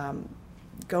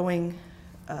going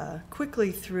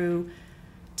quickly through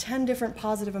 10 different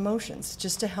positive emotions,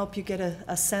 just to help you get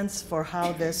a sense for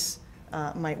how this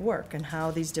might work and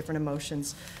how these different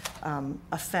emotions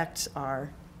affect our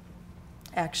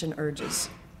action urges.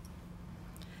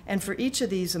 And for each of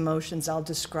these emotions, I'll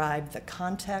describe the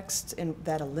context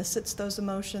that elicits those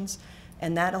emotions,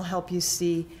 and that'll help you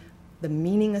see the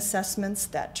meaning assessments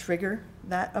that trigger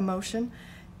that emotion,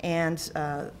 and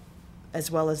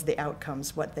as well as the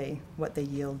outcomes, what they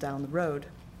yield down the road.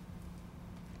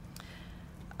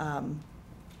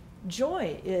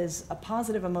 Joy is a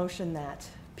positive emotion that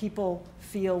people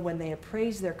feel when they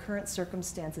appraise their current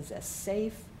circumstances as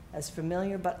safe, as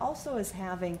familiar, but also as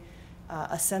having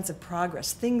a sense of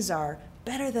progress. Things are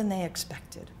better than they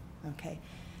expected, okay?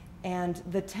 And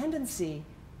the tendency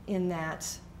in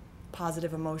that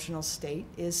positive emotional state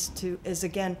is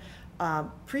again,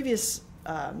 previous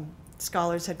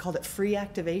scholars had called it free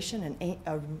activation and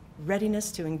a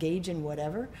readiness to engage in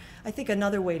whatever. I think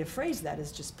another way to phrase that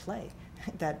is just play.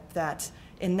 that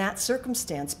in that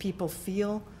circumstance, people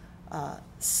feel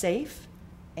safe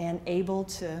and able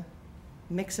to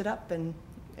mix it up and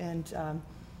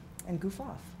goof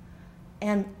off.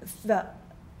 And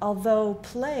although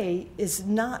play is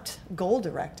not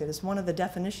goal-directed, as one of the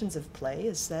definitions of play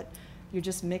is that you're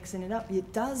just mixing it up,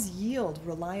 it does yield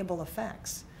reliable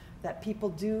effects, that people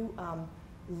do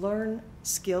learn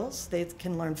skills. They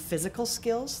can learn physical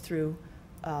skills through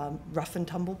rough and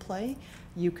tumble play.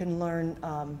 You can learn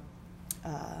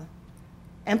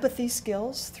empathy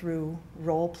skills through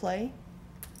role play,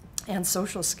 and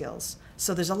social skills.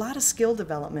 So there's a lot of skill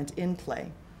development in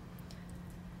play.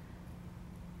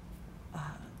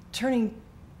 Turning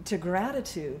to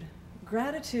gratitude,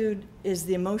 gratitude is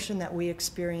the emotion that we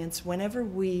experience whenever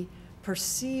we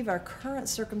perceive our current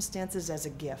circumstances as a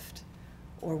gift,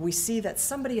 or we see that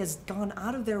somebody has gone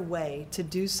out of their way to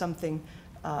do something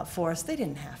for us they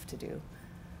didn't have to do.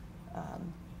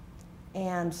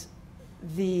 And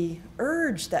the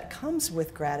urge that comes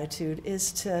with gratitude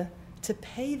is to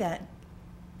pay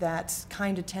that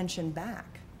kind attention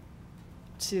back,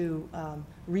 to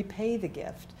repay the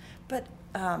gift. But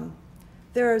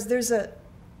I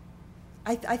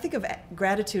think of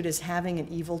gratitude as having an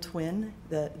evil twin,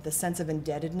 the sense of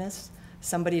indebtedness.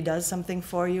 Somebody does something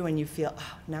for you and you feel,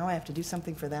 oh, now I have to do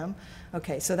something for them.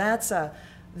 Okay, so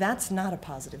that's not a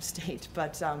positive state,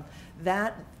 but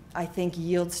that, I think,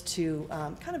 yields to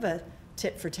kind of a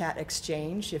tit-for-tat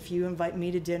exchange. If you invite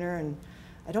me to dinner and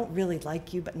I don't really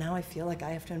like you, but now I feel like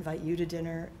I have to invite you to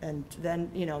dinner, and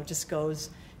then, just goes,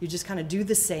 you just kind of do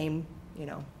the same,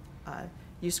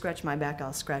 you scratch my back,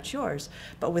 I'll scratch yours.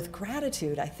 But with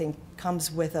gratitude, I think,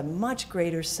 comes with a much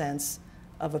greater sense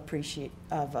of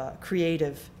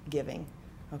creative giving.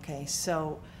 Okay,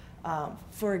 so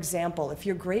for example, if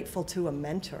you're grateful to a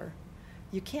mentor,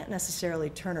 you can't necessarily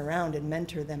turn around and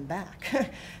mentor them back.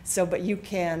 But you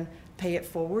can pay it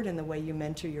forward in the way you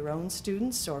mentor your own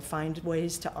students, or find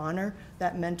ways to honor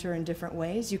that mentor in different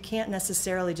ways. You can't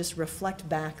necessarily just reflect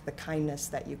back the kindness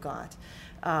that you got.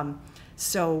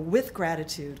 So with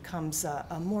gratitude comes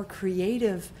a more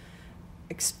creative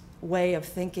way of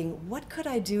thinking, what could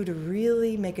I do to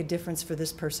really make a difference for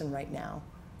this person right now?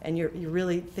 And you're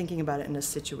really thinking about it in a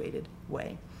situated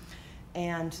way.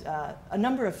 And a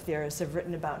number of theorists have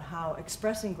written about how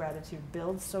expressing gratitude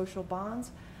builds social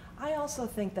bonds. I also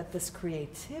think that this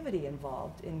creativity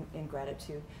involved in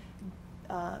gratitude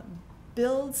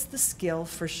builds the skill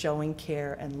for showing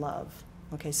care and love.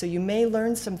 Okay, so you may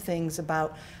learn some things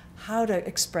about how to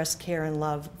express care and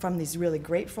love from these really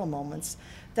grateful moments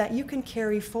that you can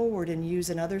carry forward and use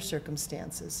in other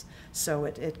circumstances. So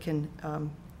it can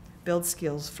build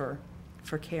skills for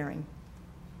caring.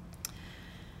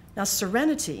 Now,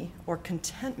 serenity or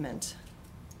contentment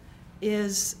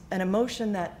is an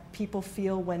emotion that people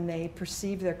feel when they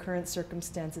perceive their current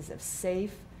circumstances as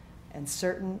safe and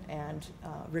certain and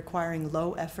requiring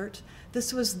low effort.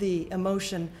 This was the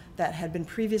emotion that had been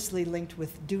previously linked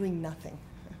with doing nothing.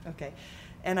 Okay,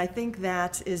 and I think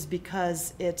that is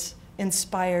because it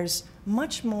inspires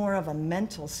much more of a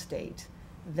mental state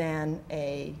than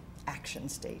a action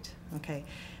state. Okay,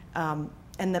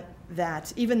 and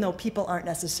that even though people aren't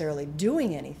necessarily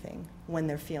doing anything when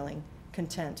they're feeling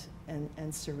content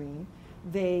and serene,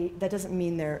 that doesn't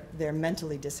mean they're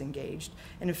mentally disengaged.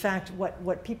 And in fact,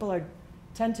 what people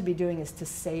tend to be doing is to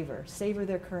savor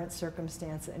their current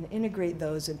circumstance and integrate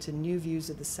those into new views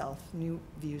of the self, new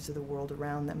views of the world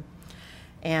around them.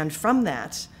 And from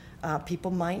that,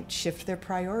 people might shift their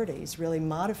priorities, really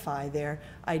modify their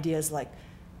ideas, like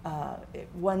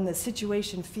when the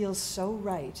situation feels so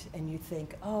right and you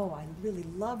think, oh, I really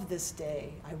love this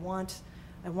day, I want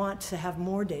to have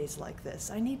more days like this,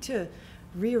 I need to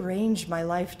rearrange my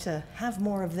life to have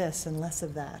more of this and less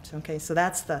of that. Okay, so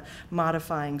that's the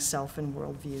modifying self and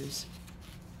worldviews.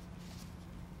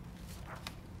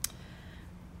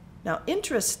 Now,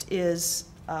 interest is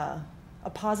a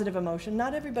positive emotion.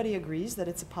 Not everybody agrees that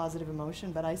it's a positive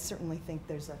emotion, but I certainly think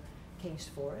there's a case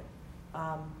for it.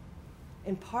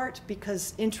 In part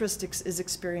because interest is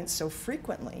experienced so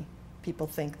frequently, people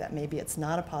think that maybe it's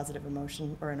not a positive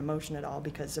emotion or an emotion at all,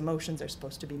 because emotions are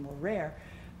supposed to be more rare.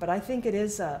 But I think it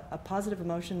is a positive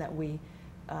emotion that we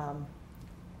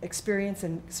experience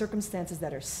in circumstances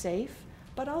that are safe,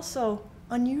 but also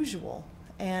unusual,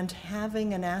 and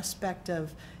having an aspect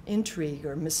of intrigue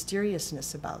or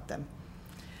mysteriousness about them.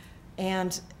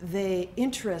 And the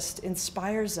interest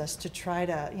inspires us to try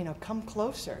to, come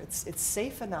closer. It's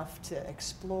safe enough to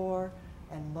explore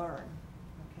and learn.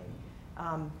 Okay?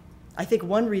 I think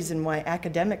one reason why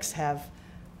academics have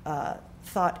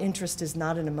thought interest is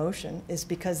not an emotion is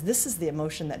because this is the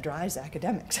emotion that drives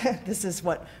academics. This is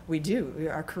what we do.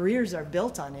 Our careers are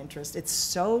built on interest. It's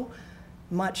so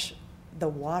much the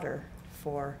water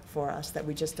for us that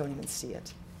we just don't even see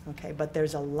it. Okay, but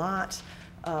there's a lot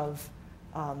of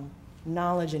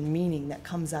knowledge and meaning that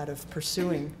comes out of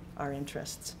pursuing our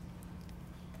interests.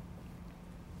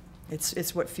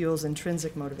 It's what fuels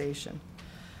intrinsic motivation.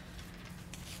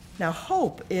 Now,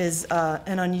 hope is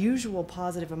an unusual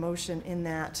positive emotion in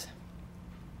that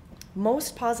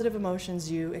most positive emotions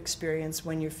you experience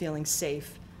when you're feeling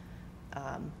safe,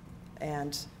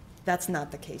 and that's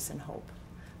not the case in hope.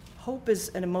 Hope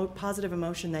is a positive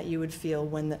emotion that you would feel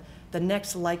when the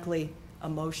next likely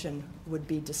emotion would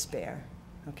be despair.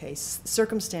 Okay,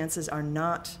 circumstances are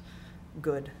not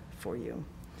good for you.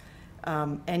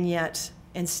 And yet,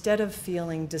 instead of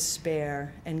feeling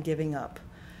despair and giving up,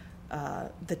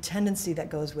 the tendency that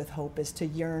goes with hope is to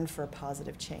yearn for a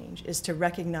positive change, is to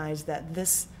recognize that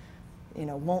this,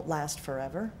 won't last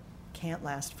forever, can't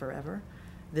last forever.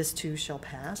 This too shall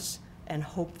pass, and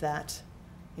hope that,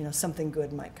 something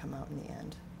good might come out in the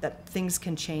end, that things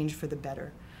can change for the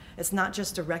better. It's not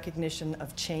just a recognition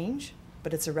of change,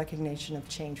 but it's a recognition of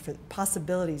change, for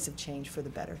possibilities of change for the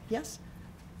better. Yes?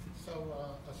 So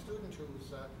a student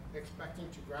who's expecting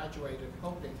to graduate and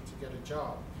hoping to get a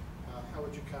job, how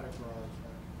would you categorize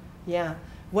that? Yeah,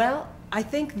 well, I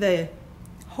think the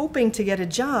hoping to get a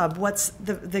job, what's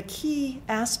the key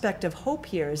aspect of hope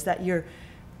here is that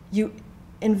you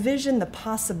envision the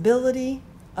possibility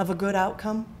of a good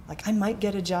outcome, like I might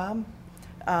get a job.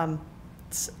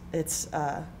 It's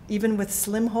even with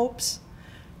slim hopes,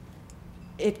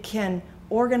 it can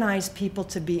organize people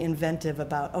to be inventive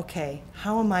about, okay,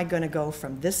 how am I going to go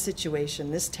from this situation,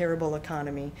 this terrible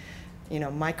economy,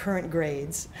 my current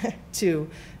grades, to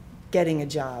getting a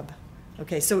job.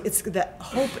 Okay, so it's that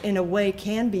hope in a way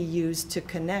can be used to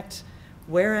connect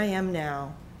where I am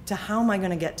now to how am I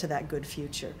going to get to that good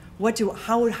future.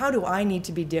 How do I need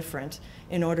to be different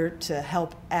in order to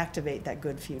help activate that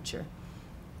good future?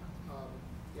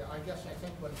 Yeah, I guess I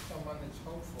think when someone is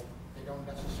hopeful, they don't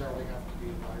necessarily have to be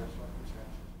in dire circumstances.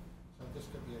 So this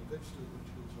could be a good student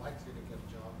who's likely to get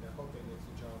a job. They're hoping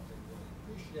it's a job they really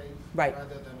appreciate, right,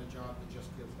 rather than a job that just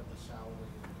gives them a salary.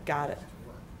 Got it.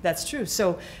 That's true.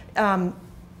 So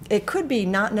it could be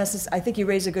not necessarily, I think you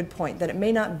raise a good point, that it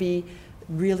may not be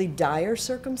really dire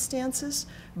circumstances,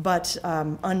 but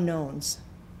unknowns.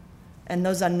 And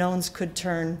those unknowns could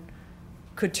turn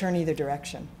either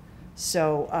direction.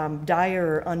 So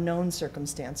dire or unknown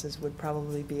circumstances would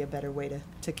probably be a better way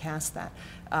to cast that.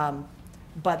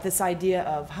 But this idea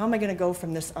of how am I going to go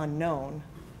from this unknown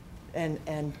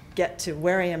and get to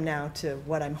where I am now to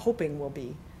what I'm hoping will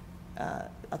be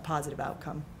a positive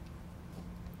outcome.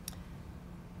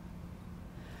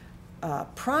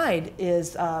 Pride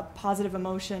is a positive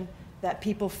emotion that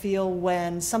people feel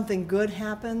when something good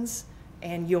happens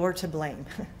and you're to blame.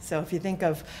 So if you think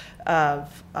of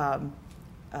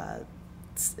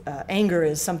anger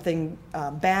is something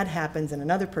bad happens and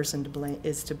another person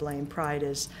is to blame. Pride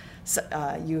is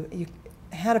you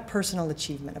had a personal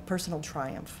achievement, a personal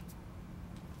triumph.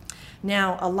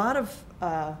 Now, a lot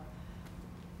of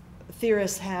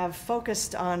theorists have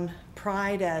focused on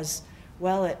pride as,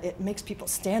 well, it makes people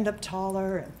stand up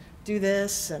taller and do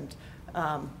this and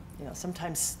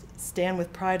sometimes stand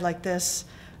with pride like this.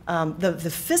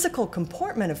 The physical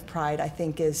comportment of pride, I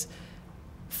think, is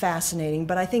fascinating,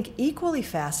 but I think equally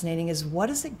fascinating is what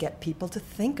does it get people to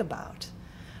think about?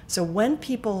 So when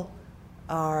people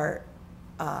are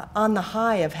on the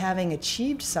high of having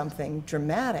achieved something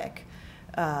dramatic,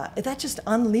 that just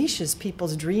unleashes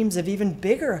people's dreams of even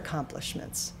bigger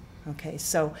accomplishments. Okay,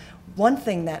 so one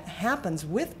thing that happens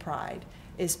with pride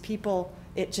is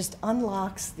it just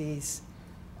unlocks these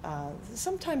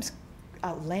sometimes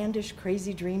outlandish,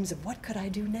 crazy dreams of what could I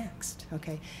do next.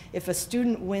 Okay, if a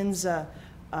student wins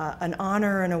an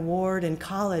honor, an award in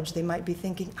college, they might be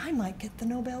thinking, I might get the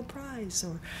Nobel Prize,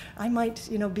 or I might,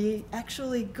 be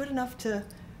actually good enough to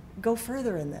go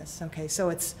further in this. Okay, so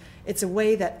it's a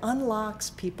way that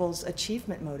unlocks people's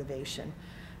achievement motivation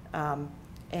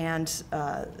and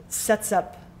sets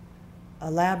up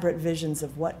elaborate visions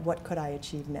of what could I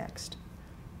achieve next.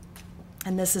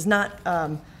 And this is not,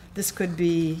 this could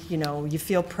be, you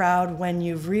feel proud when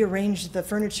you've rearranged the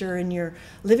furniture in your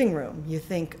living room. You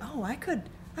think, oh, I could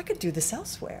do this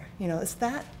elsewhere. It's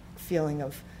that feeling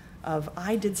of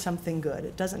I did something good.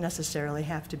 It doesn't necessarily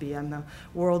have to be I'm the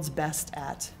world's best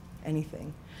at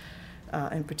anything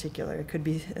in particular. It could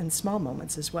be in small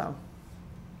moments as well.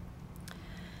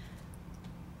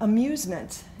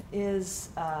 Amusement is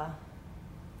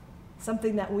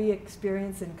something that we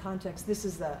experience in context. This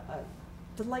is a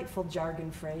delightful jargon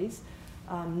phrase,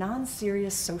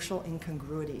 non-serious social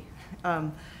incongruity.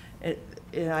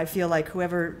 I feel like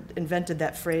whoever invented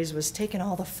that phrase was taking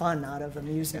all the fun out of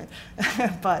amusement.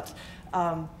 But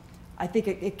I think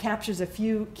it captures a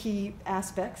few key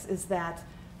aspects, is that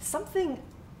something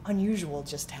unusual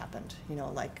just happened.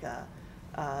 Like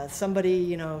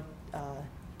somebody,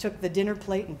 took the dinner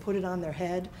plate and put it on their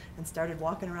head and started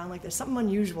walking around like this. Something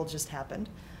unusual just happened.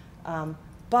 And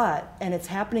it's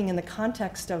happening in the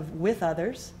context of with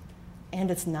others, and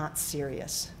it's not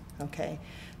serious, okay?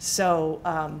 So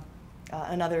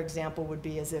another example would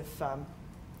be as if,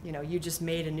 you just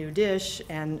made a new dish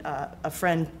and a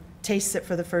friend tastes it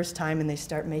for the first time and they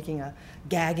start making a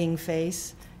gagging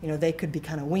face. They could be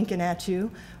kind of winking at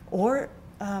you, or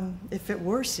if it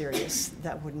were serious,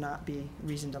 that would not be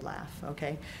reason to laugh,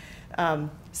 okay?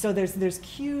 So there's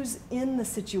cues in the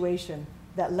situation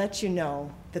that let you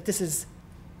know that this is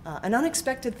an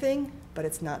unexpected thing, but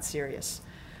it's not serious,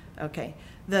 okay?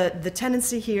 The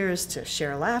tendency here is to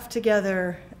share a laugh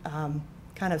together,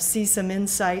 kind of see some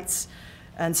insights,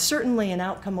 and certainly an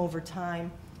outcome over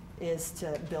time is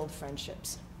to build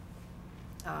friendships.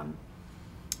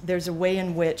 There's a way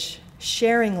in which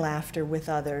sharing laughter with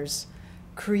others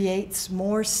creates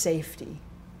more safety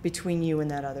between you and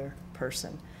that other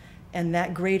person. And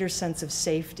that greater sense of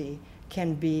safety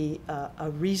can be a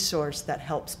resource that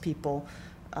helps people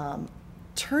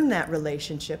turn that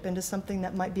relationship into something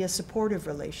that might be a supportive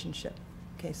relationship.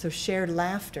 Okay, so shared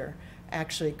laughter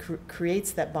actually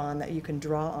creates that bond that you can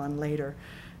draw on later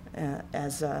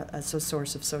as a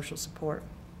source of social support.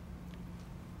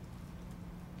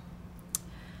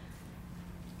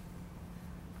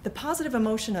 The positive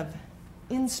emotion of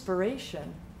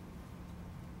inspiration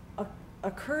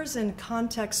occurs in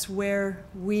contexts where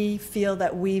we feel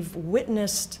that we've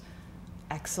witnessed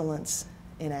excellence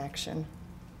in action.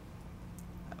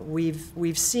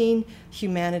 We've seen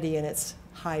humanity in its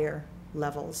higher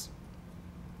levels.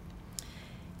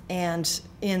 And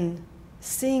in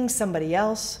seeing somebody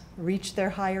else reach their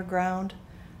higher ground,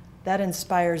 that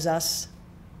inspires us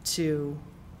to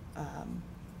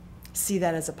see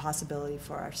that as a possibility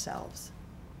for ourselves.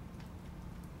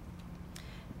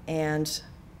 And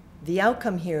the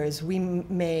outcome here is we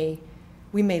may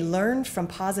learn from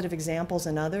positive examples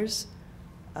in others.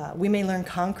 We may learn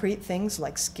concrete things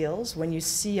like skills. When you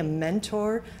see a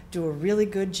mentor do a really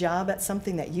good job at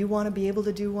something that you want to be able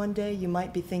to do one day, you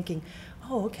might be thinking,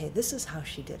 oh, okay, this is how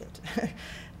she did it.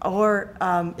 Or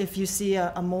if you see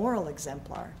a moral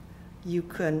exemplar, you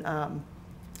can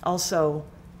also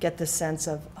get the sense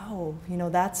of, oh, you know,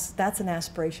 that's an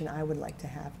aspiration I would like to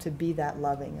have, to be that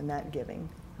loving and that giving.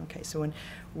 Okay, so when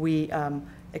we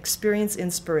experience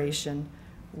inspiration,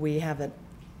 we have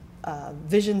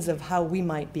visions of how we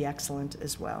might be excellent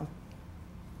as well.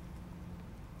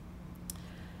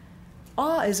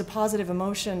 Awe is a positive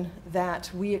emotion that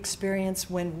we experience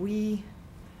when we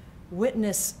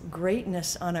witness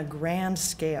greatness on a grand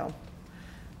scale.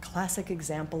 Classic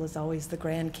example is always the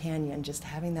Grand Canyon, just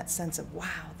having that sense of, wow,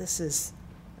 this is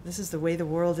the way the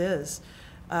world is.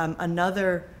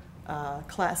 Another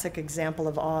classic example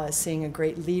of awe is seeing a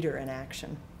great leader in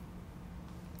action.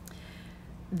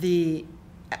 The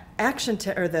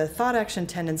thought-action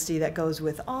tendency that goes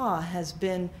with awe has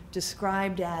been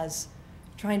described as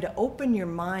trying to open your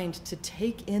mind to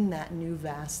take in that new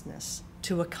vastness,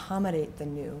 to accommodate the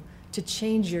new, to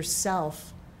change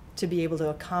yourself to be able to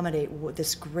accommodate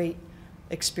this great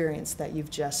experience that you've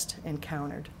just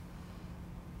encountered.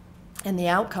 And the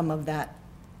outcome of that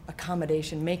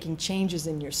accommodation, making changes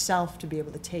in yourself to be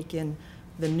able to take in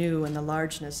the new and the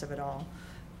largeness of it all,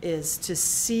 is to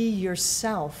see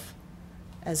yourself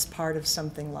as part of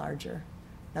something larger.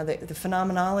 Now, the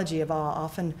phenomenology of awe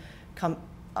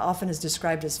often is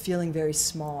described as feeling very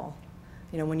small.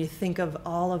 You know, when you think of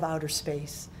all of outer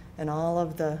space and all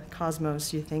of the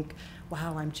cosmos, you think,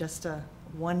 wow, I'm just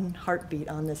one heartbeat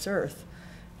on this earth.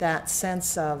 That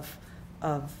sense of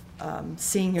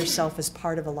seeing yourself as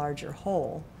part of a larger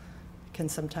whole can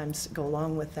sometimes go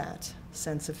along with that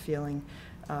sense of feeling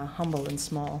humble and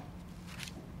small.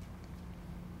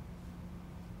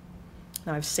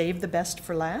 Now, I've saved the best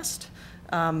for last.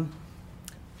 Love.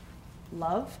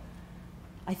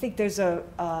 I think there's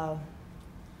a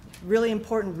really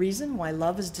important reason why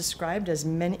love is described as a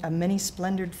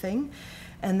many-splendored thing,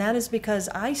 and that is because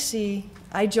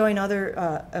I join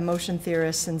other emotion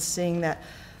theorists in seeing that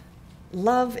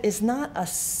love is not a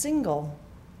single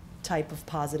type of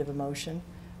positive emotion,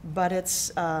 but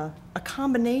it's a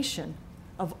combination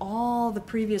of all the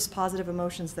previous positive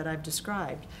emotions that I've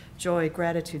described: joy,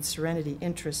 gratitude, serenity,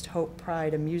 interest, hope,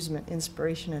 pride, amusement,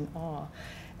 inspiration, and awe.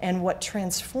 And what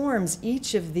transforms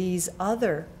each of these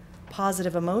other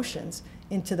positive emotions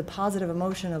into the positive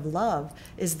emotion of love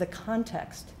is the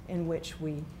context in which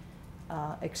we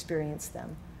experience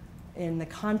them. In the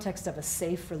context of a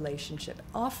safe relationship,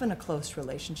 often a close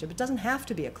relationship. It doesn't have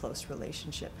to be a close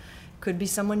relationship. It could be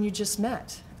someone you just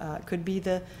met. It could be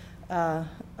the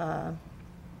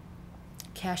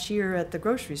cashier at the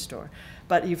grocery store.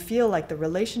 But you feel like the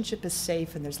relationship is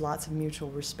safe and there's lots of mutual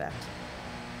respect.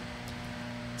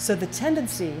 So the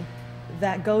tendency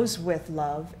that goes with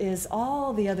love is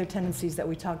all the other tendencies that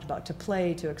we talked about: to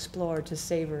play, to explore, to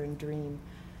savor and dream.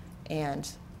 And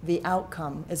the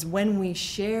outcome is when we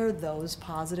share those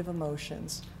positive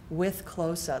emotions with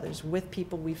close others, with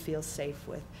people we feel safe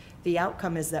with, the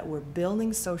outcome is that we're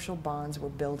building social bonds, we're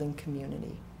building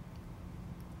community.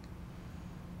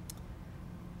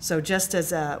 So just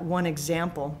as one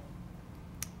example,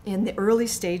 in the early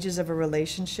stages of a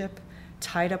relationship,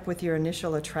 tied up with your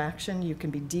initial attraction, you can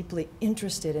be deeply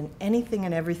interested in anything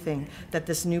and everything that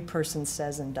this new person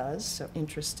says and does, so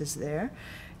interest is there.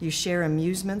 You share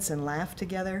amusements and laugh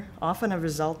together, often a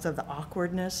result of the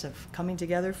awkwardness of coming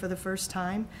together for the first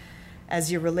time.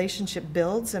 As your relationship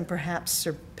builds and perhaps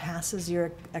surpasses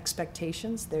your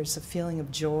expectations, there's a feeling of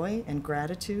joy and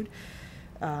gratitude.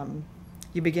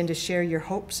 You begin to share your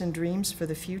hopes and dreams for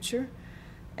the future.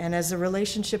 And as the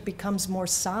relationship becomes more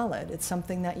solid, it's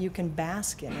something that you can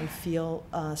bask in and feel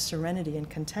serenity and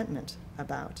contentment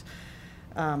about.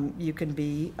 You can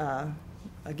be,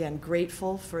 again,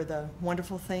 grateful for the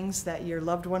wonderful things that your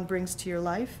loved one brings to your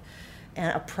life,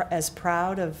 and as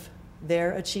proud of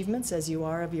their achievements as you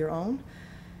are of your own,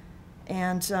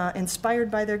 and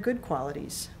inspired by their good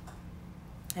qualities,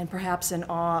 and perhaps in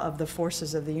awe of the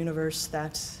forces of the universe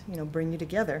that bring you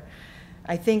together.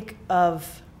 I think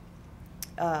of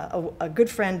a good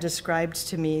friend described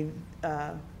to me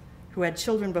who had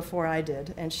children before I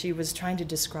did, and she was trying to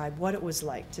describe what it was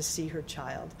like to see her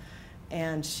child.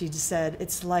 And she said,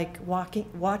 it's like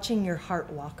watching your heart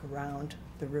walk around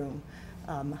the room,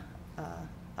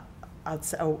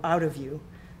 out of you.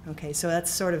 Okay, so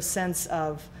that's sort of sense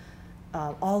of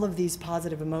all of these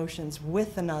positive emotions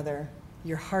with another.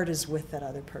 Your heart is with that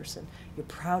other person. You're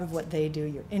proud of what they do.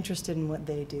 You're interested in what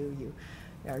they do. You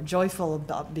are joyful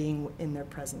about being in their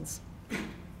presence.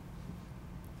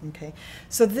 Okay,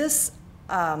 so this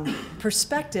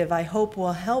perspective, I hope,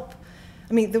 will help.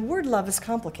 I mean, the word love is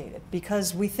complicated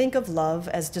because we think of love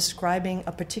as describing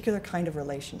a particular kind of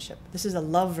relationship. This is a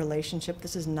love relationship.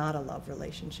 This is not a love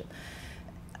relationship.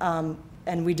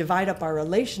 And we divide up our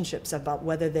relationships about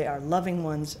whether they are loving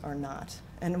ones or not.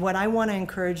 And what I want to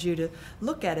encourage you to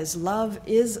look at is love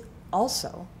is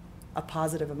also a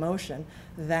positive emotion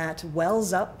that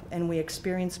wells up, and we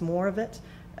experience more of it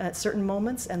at certain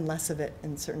moments and less of it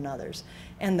in certain others.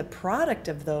 And the product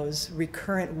of those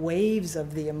recurrent waves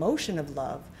of the emotion of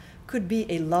love could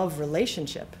be a love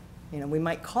relationship. We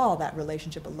might call that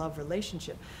relationship a love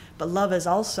relationship. But love is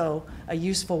also a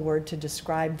useful word to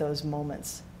describe those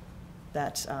moments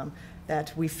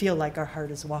that we feel like our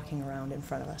heart is walking around in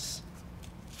front of us.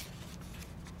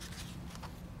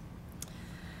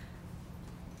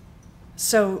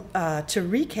 So to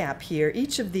recap here,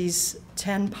 each of these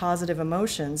 10 positive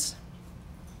emotions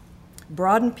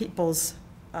broaden people's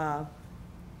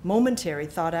momentary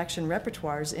thought-action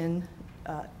repertoires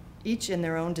each in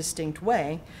their own distinct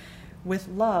way, with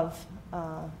love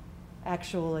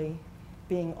actually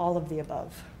being all of the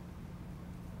above.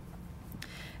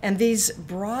 And these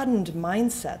broadened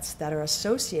mindsets that are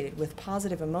associated with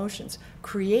positive emotions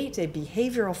create a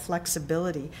behavioral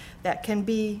flexibility that can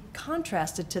be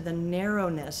contrasted to the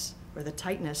narrowness or the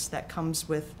tightness that comes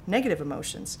with negative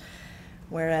emotions.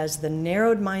 Whereas the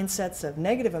narrowed mindsets of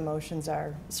negative emotions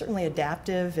are certainly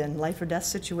adaptive in life or death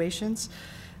situations,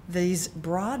 these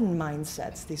broadened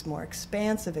mindsets, these more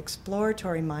expansive,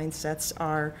 exploratory mindsets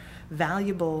were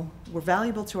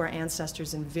valuable to our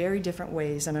ancestors in very different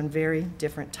ways and on very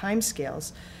different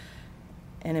timescales.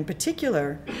 And in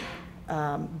particular,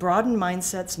 broadened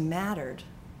mindsets mattered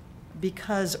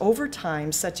because over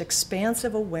time, such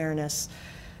expansive awareness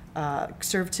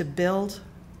served to build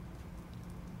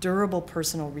durable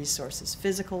personal resources,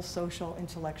 physical, social,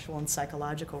 intellectual, and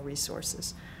psychological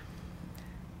resources.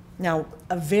 Now,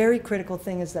 a very critical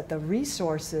thing is that the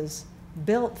resources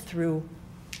built through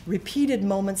repeated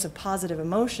moments of positive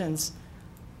emotions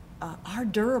are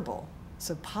durable.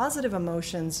 So positive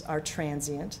emotions are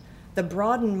transient. The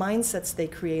broadened mindsets they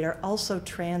create are also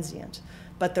transient,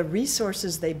 but the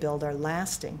resources they build are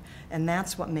lasting, and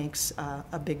that's what makes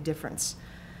a big difference.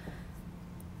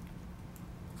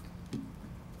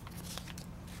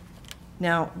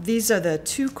 Now, these are the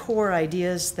two core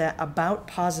ideas about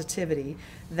positivity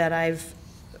that I've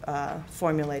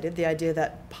formulated. The idea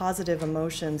that positive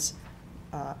emotions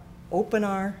open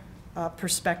our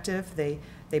perspective,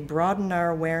 they broaden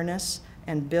our awareness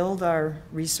and build our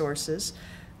resources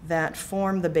that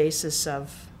form the basis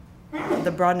of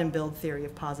the broaden and build theory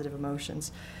of positive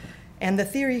emotions. And the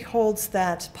theory holds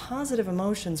that positive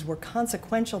emotions were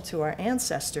consequential to our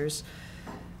ancestors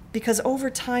because over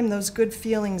time those good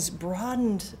feelings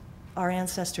broadened our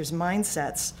ancestors'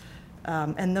 mindsets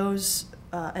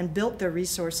and built their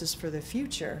resources for the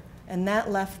future, and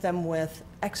that left them with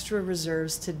extra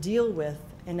reserves to deal with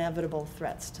inevitable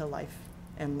threats to life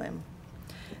and limb.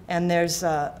 And there's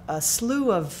a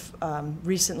slew of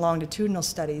recent longitudinal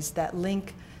studies that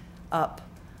link up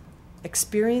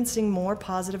experiencing more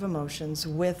positive emotions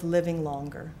with living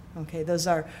longer. Okay, those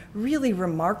are really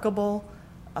remarkable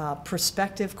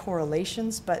prospective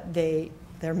correlations, but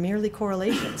they're merely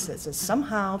correlations. It says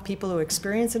somehow people who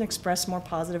experience and express more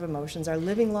positive emotions are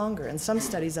living longer, and some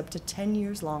studies up to 10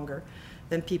 years longer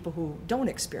than people who don't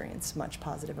experience much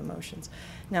positive emotions.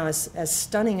 Now, as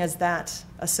stunning as that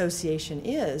association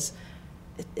is,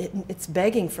 it's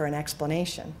begging for an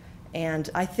explanation. And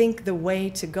I think the way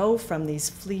to go from these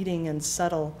fleeting and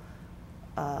subtle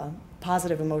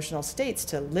positive emotional states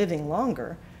to living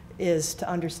longer is to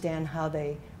understand how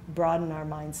they broaden our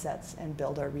mindsets and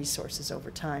build our resources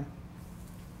over time.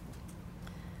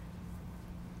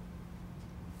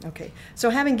 Okay,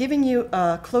 so having given you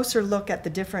a closer look at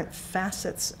the different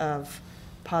facets of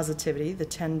positivity, the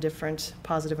 10 different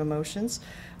positive emotions,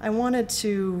 I wanted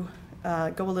to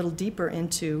go a little deeper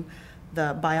into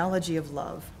the biology of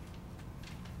love.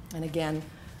 And again,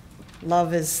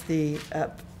 love is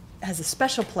has a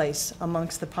special place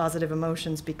amongst the positive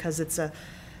emotions because it's the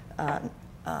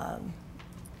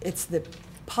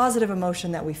positive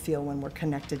emotion that we feel when we're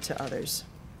connected to others.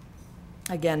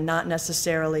 Again, not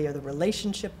necessarily the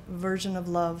relationship version of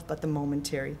love, but the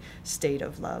momentary state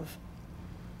of love.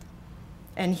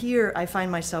 And here I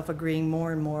find myself agreeing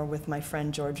more and more with my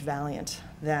friend George Valiant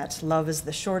that love is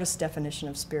the shortest definition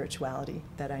of spirituality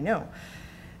that I know.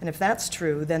 And if that's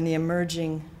true, then the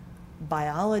emerging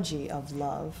biology of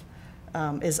love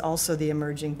is also the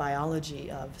emerging biology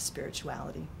of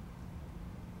spirituality.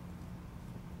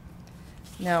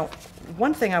 Now,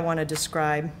 one thing I want to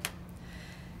describe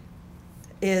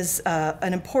is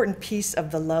an important piece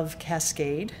of the love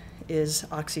cascade is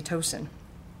oxytocin.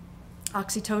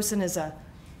 Oxytocin is a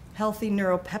healthy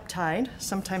neuropeptide,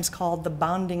 sometimes called the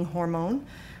bonding hormone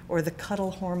or the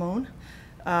cuddle hormone.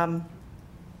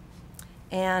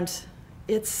 And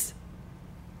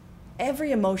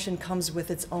every emotion comes with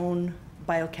its own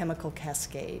biochemical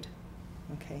cascade,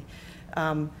 okay?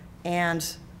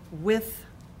 And with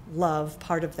love,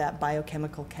 part of that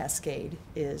biochemical cascade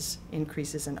is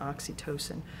increases in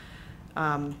oxytocin.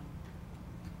 I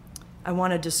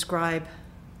want to describe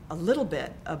a little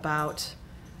bit about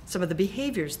some of the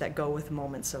behaviors that go with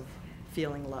moments of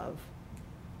feeling love.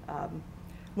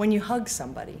 When you hug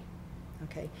somebody,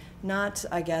 okay, not,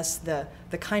 I guess, the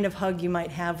kind of hug you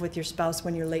might have with your spouse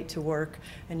when you're late to work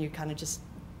and you kind of just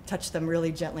touch them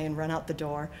really gently and run out the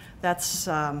door. That's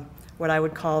what I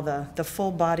would call the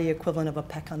full body equivalent of a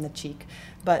peck on the cheek.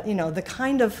 But, you know, the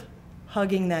kind of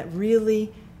hugging that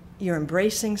really you're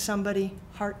embracing somebody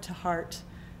heart to heart,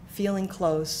 feeling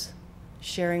close,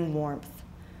 sharing warmth.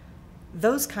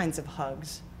 Those kinds of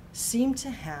hugs seem to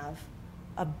have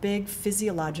a big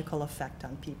physiological effect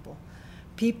on people.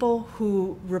 People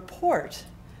who report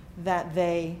that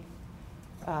they,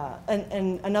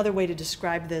 and another way to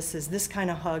describe this is this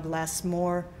kind of hug lasts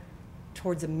more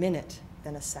towards a minute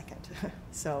than a second.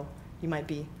 So you might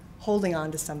be holding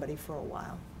on to somebody for a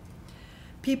while.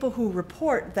 People who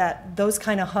report that those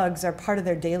kind of hugs are part of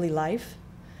their daily life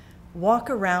walk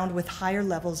around with higher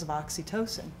levels of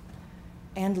oxytocin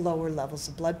and lower levels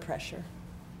of blood pressure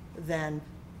than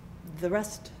the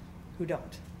rest who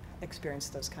don't experience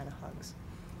those kind of hugs.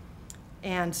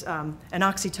 And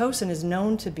oxytocin is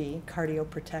known to be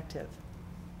cardioprotective.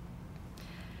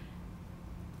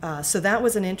 So that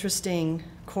was an interesting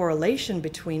correlation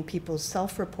between people's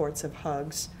self-reports of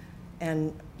hugs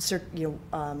and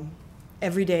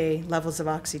everyday levels of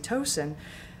oxytocin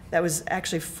that was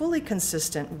actually fully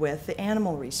consistent with the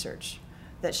animal research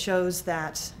that shows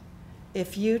that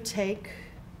if you take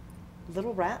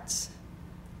little rats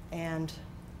and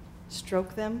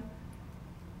stroke them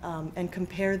and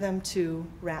compare them to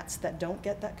rats that don't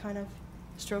get that kind of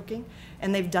stroking,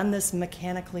 and they've done this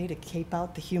mechanically to keep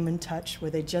out the human touch,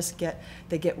 where they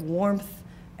get warmth,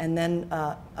 and then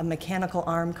a mechanical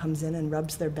arm comes in and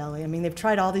rubs their belly. I mean, they've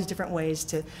tried all these different ways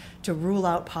to rule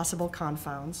out possible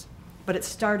confounds, but it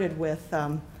started with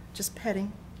just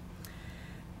petting.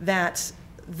 That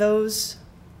those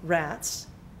rats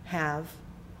have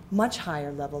much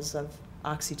higher levels of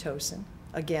oxytocin,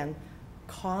 again,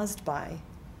 caused by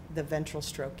the ventral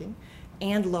stroking,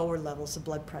 and lower levels of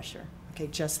blood pressure, okay,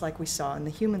 just like we saw in the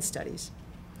human studies.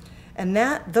 And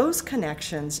those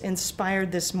connections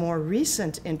inspired this more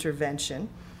recent intervention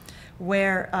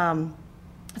where,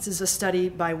 this is a study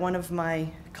by one of my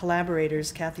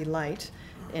collaborators, Kathy Light,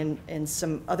 in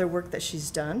some other work that she's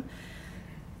done,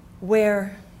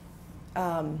 where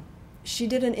she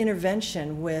did an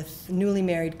intervention with newly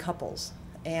married couples.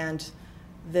 And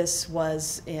this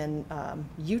was in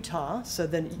Utah, so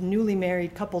the newly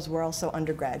married couples were also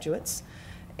undergraduates.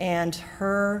 And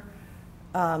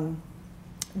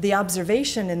the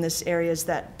observation in this area is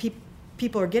that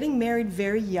people are getting married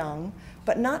very young,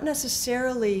 but not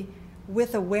necessarily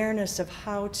with awareness of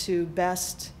how to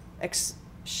best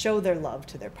show their love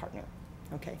to their partner.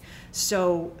 Okay,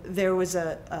 so there was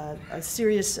a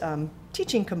serious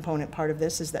teaching component. Part of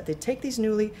this is that they take these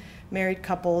newly married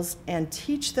couples and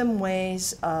teach them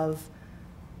ways of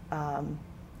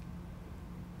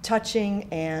touching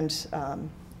and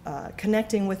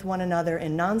connecting with one another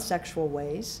in non-sexual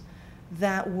ways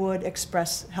that would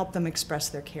help them express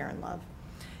their care and love.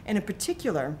 And in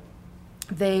particular,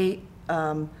 they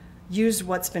use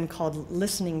what's been called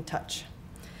listening touch.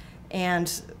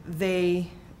 And the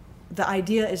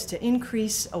idea is to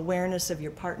increase awareness of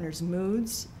your partner's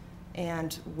moods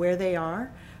and where they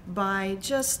are by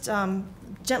just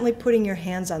gently putting your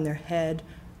hands on their head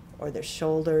or their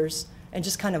shoulders and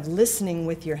just kind of listening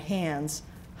with your hands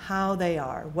how they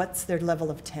are, what's their level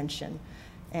of tension,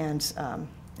 and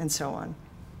so on.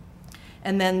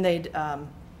 And then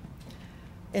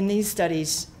in these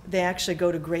studies, they actually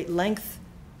go to great length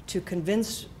to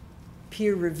convince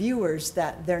peer reviewers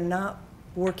that they're not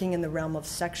working in the realm of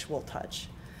sexual touch.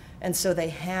 And so they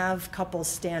have couples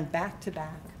stand back to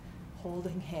back,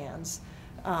 holding hands,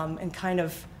 and kind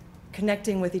of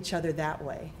connecting with each other that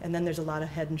way. And then there's a lot of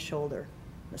head and shoulder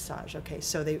massage. Okay,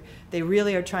 so they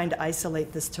really are trying to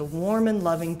isolate this to warm and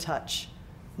loving touch,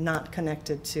 not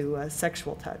connected to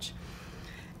sexual touch.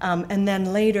 And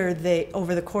then later,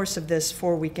 over the course of this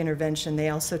 4-week intervention, they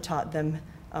also taught them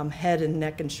head and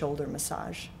neck and shoulder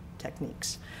massage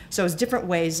techniques. So it's different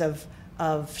ways of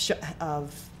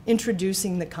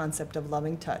introducing the concept of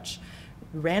loving touch.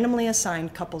 Randomly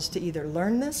assigned couples to either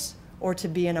learn this or to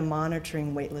be in a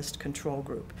monitoring waitlist control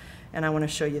group. And I want to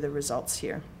show you the results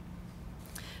here.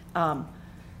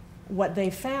 What they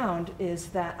found is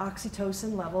that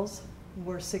oxytocin levels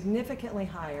were significantly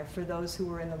higher for those who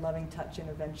were in the loving touch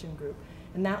intervention group.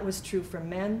 And that was true for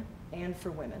men and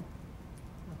for women.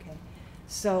 Okay.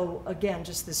 So again,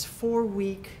 just this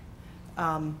 4-week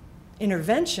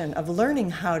intervention of learning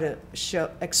how to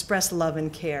express love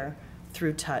and care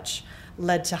through touch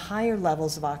led to higher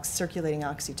levels of circulating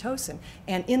oxytocin.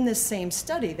 And in this same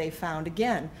study, they found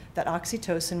again that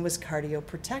oxytocin was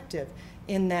cardioprotective,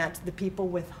 in that the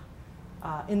people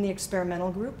in the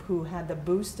experimental group who had the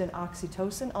boost in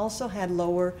oxytocin also had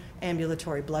lower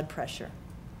ambulatory blood pressure.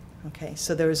 Okay,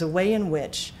 so there was a way in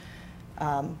which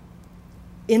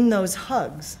in those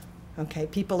hugs, okay,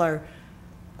 people are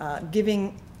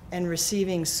giving and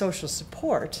receiving social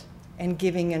support and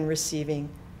giving and receiving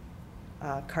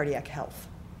cardiac health.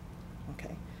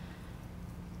 Okay.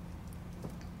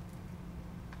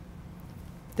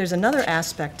 There's another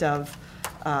aspect of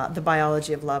the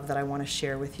biology of love that I want to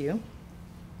share with you,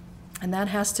 and that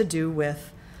has to do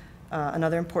with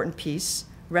another important piece,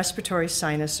 respiratory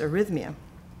sinus arrhythmia.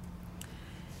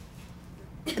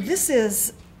 This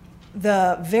is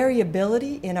the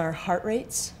variability in our heart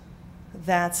rates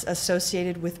that's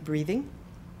associated with breathing.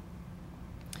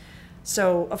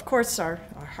 So, of course, our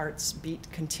hearts beat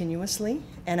continuously,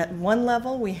 and at one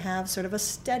level we have sort of a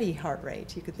steady heart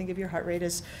rate. You could think of your heart rate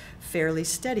as fairly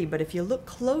steady, but if you look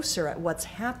closer at what's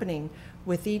happening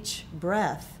with each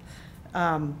breath,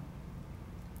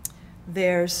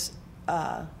 there's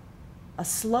a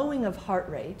slowing of heart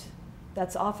rate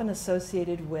that's often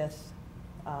associated with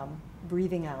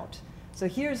breathing out. So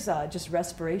here's just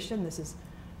respiration. This is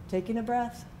taking a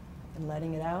breath and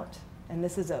letting it out. And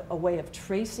this is a way of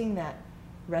tracing that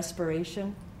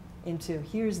respiration into,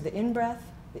 here's the in-breath,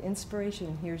 the inspiration,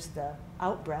 and here's the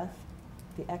out-breath,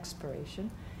 the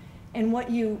expiration. And what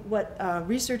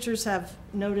researchers have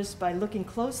noticed by looking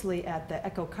closely at the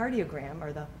echocardiogram,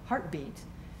 or the heartbeat,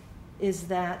 is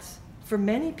that for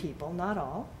many people, not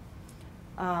all,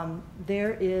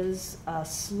 there is a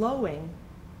slowing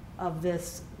of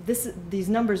this. These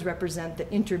numbers represent the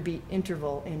interbeat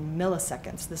interval in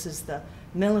milliseconds. This is the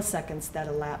milliseconds that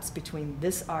elapse between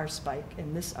this R spike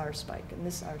and this R spike and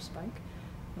this R spike,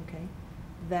 okay?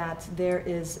 That there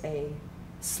is a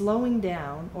slowing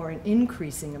down or an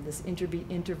increasing of this interbeat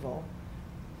interval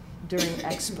during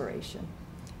expiration.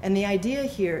 And the idea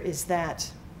here is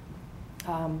that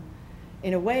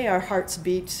in a way our hearts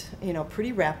beat,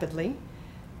 pretty rapidly,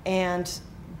 and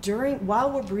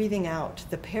while we're breathing out,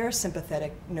 the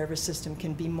parasympathetic nervous system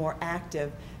can be more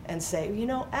active and say,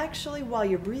 actually, while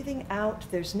you're breathing out,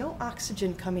 there's no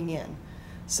oxygen coming in.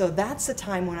 So that's the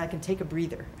time when I can take a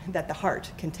breather, that the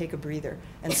heart can take a breather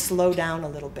and slow down a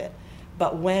little bit.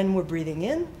 But when we're breathing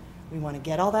in, we want to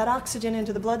get all that oxygen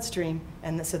into the bloodstream,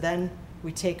 and so then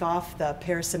we take off the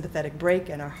parasympathetic brake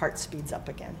and our heart speeds up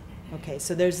again. Okay,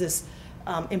 so there's this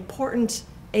important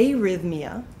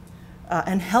arrhythmia,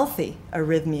 and healthy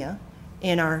arrhythmia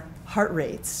in our heart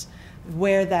rates,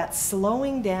 where that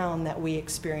slowing down that we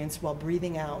experience while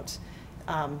breathing out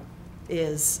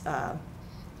is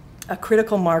a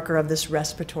critical marker of this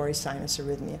respiratory sinus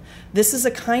arrhythmia. This is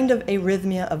a kind of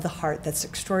arrhythmia of the heart that's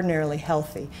extraordinarily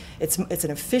healthy. It's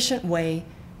an efficient way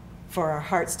for our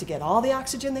hearts to get all the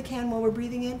oxygen they can while we're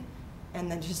breathing in,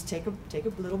 and then just take a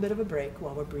little bit of a break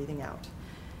while we're breathing out.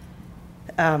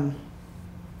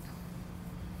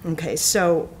 Okay,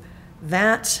 so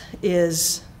that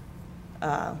is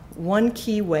one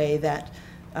key way that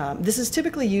This is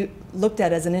typically looked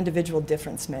at as an individual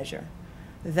difference measure,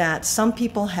 that some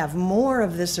people have more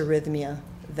of this arrhythmia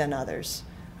than others.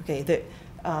 Okay,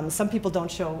 some people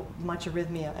don't show much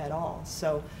arrhythmia at all.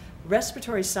 So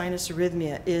respiratory sinus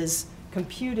arrhythmia is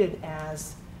computed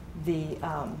as the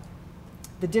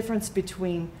difference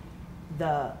between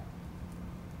the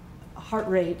heart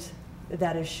rate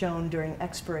that is shown during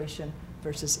expiration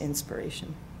versus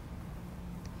inspiration.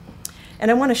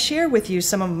 And I want to share with you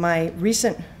some of my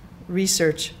recent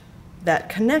research that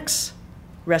connects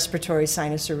respiratory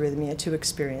sinus arrhythmia to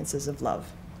experiences of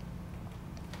love.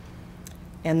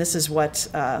 And this is what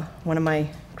one of my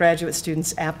graduate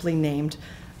students aptly named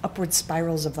upward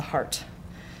spirals of the heart.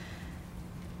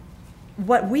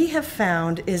 What we have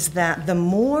found is that the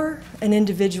more an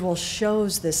individual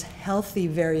shows this healthy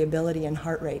variability in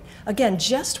heart rate, again,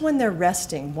 just when they're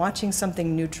resting, watching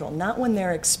something neutral, not when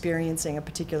they're experiencing a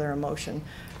particular emotion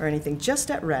or anything,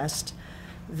 just at rest,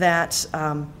 that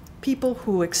people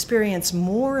who experience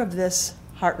more of this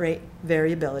heart rate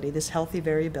variability, this healthy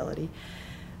variability,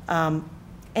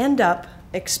 end up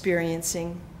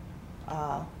experiencing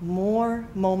more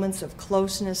moments of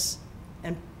closeness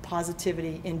and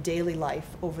positivity in daily life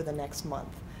over the next month.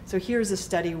 So here's a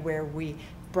study where we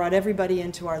brought everybody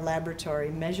into our laboratory,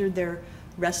 measured their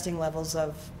resting levels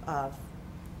of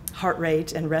heart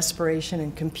rate and respiration,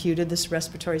 and computed this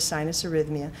respiratory sinus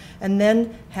arrhythmia, and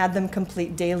then had them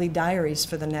complete daily diaries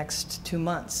for the next 2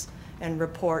 months and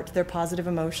report their positive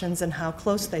emotions and how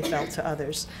close they felt to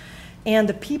others. And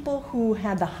the people who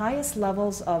had the highest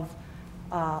levels of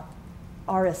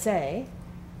RSA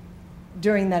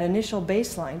during that initial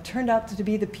baseline turned out to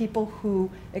be the people who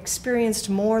experienced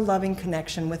more loving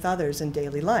connection with others in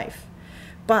daily life.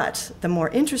 But the more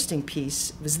interesting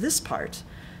piece was this part,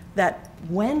 that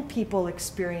when people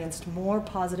experienced more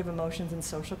positive emotions and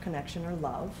social connection or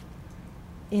love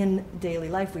in daily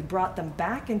life, we brought them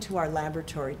back into our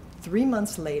laboratory 3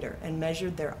 months later and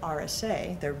measured their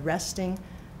RSA, their resting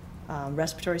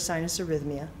respiratory sinus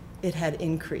arrhythmia. It had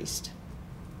increased.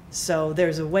 So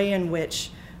there's a way in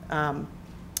which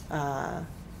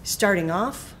starting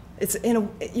off,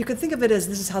 you could think of it as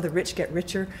this is how the rich get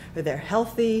richer, or they're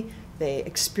healthy, they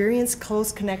experience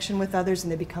close connection with others,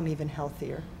 and they become even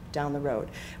healthier down the road.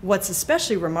 What's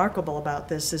especially remarkable about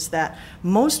this is that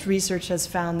most research has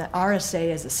found that RSA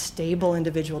is a stable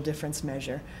individual difference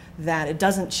measure, that it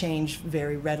doesn't change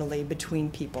very readily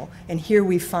between people. And here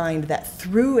we find that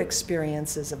through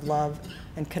experiences of love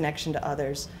and connection to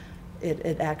others,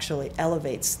 it actually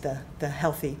elevates the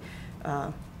healthy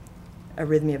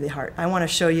arrhythmia of the heart. I want to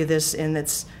show you this in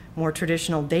its more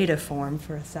traditional data form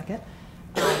for a second.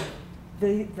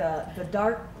 The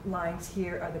dark lines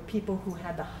here are the people who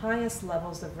had the highest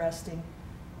levels of resting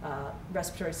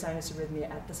respiratory sinus arrhythmia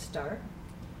at the start.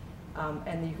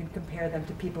 And you can compare them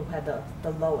to people who had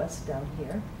the lowest down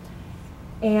here.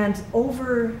 And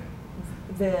over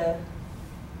the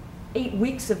 8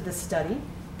 weeks of the study,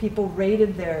 people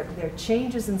rated their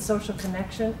changes in social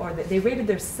connection, or they rated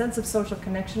their sense of social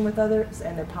connection with others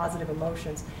and their positive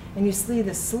emotions. And you see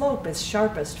the slope is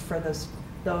sharpest for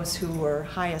those who were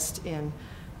highest in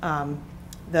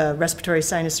the respiratory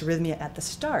sinus arrhythmia at the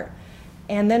start.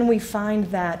 And then we find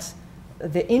that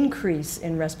the increase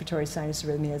in respiratory sinus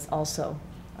arrhythmia is also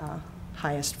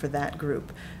highest for that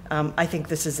group. I think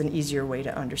this is an easier way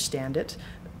to understand it.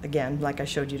 Again, like I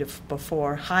showed you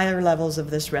before, higher levels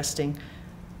of this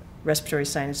respiratory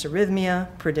sinus arrhythmia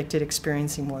predicted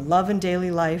experiencing more love in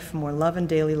daily life,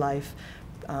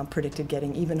 predicted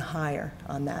getting even higher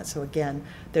on that. So again,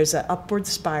 there's an upward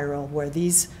spiral where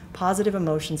these positive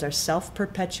emotions are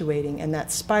self-perpetuating, and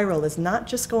that spiral is not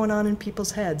just going on in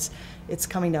people's heads, it's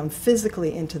coming down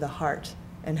physically into the heart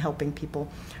and helping people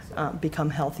become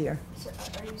healthier. So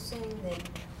are you saying that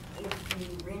if we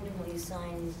randomly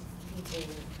assign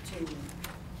people to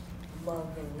love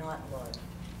and not love,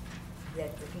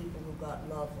 that the people who got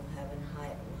love will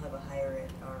have a higher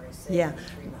RSA Yeah. in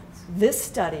 3 months? This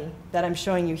study that I'm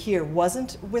showing you here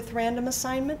wasn't with random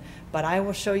assignment, but I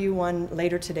will show you one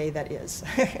later today that is.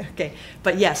 Okay,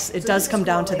 but yes, it does come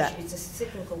down to that. It's a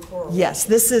cyclical correlation. Yes,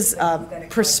 this is So you've got to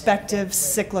prospective contact that,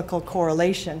 cyclical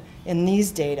correlation in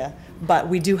these data, but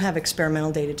we do have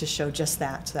experimental data to show just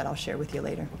that I'll share with you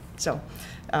later. So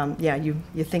yeah, you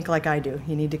think like I do.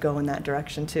 You need to go in that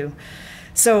direction too.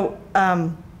 So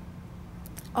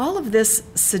all of this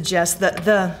suggests that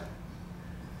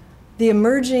the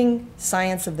emerging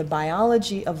science of the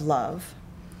biology of love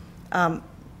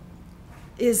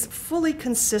is fully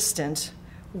consistent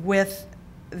with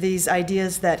these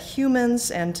ideas that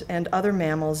humans and other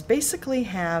mammals basically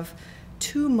have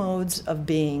 2 modes of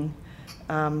being,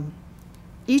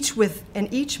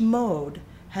 each mode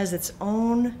has its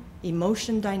own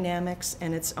emotion dynamics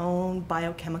and its own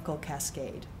biochemical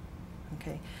cascade.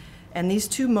 Okay? And these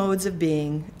two modes of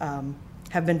being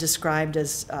have been described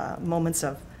as moments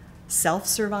of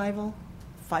self-survival,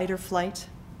 fight or flight,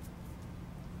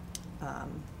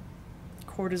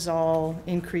 cortisol,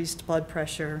 increased blood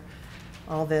pressure,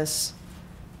 all this.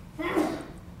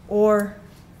 Or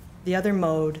the other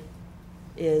mode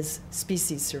is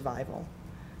species survival,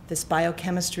 this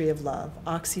biochemistry of love,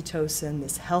 oxytocin,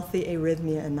 this healthy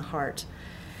arrhythmia in the heart.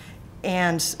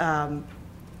 And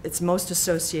it's most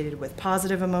associated with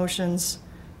positive emotions.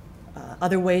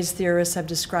 Other ways theorists have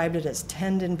described it as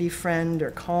tend and befriend,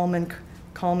 or calm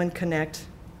and connect.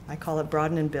 I call it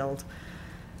broaden and build.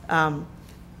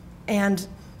 And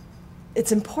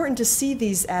it's important to see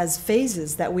these as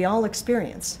phases that we all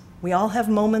experience. We all have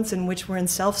moments in which we're in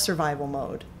self-survival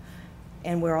mode,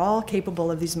 and we're all capable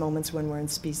of these moments when we're in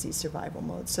species survival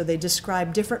mode. So they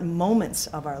describe different moments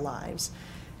of our lives.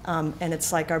 And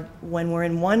it's like when we're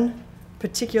in one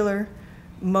particular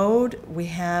mode, we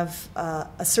have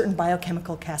a certain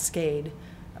biochemical cascade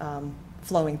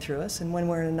flowing through us, and when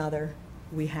we're in another,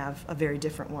 we have a very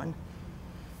different one.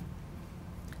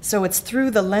 So it's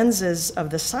through the lenses of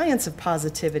the science of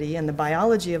positivity and the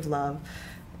biology of love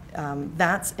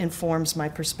that informs my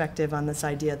perspective on this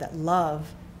idea that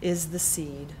love is the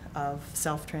seed of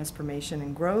self-transformation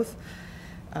and growth.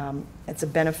 It's a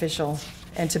beneficial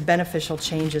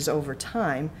changes over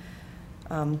time.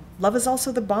 Love is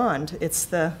also the bond. It's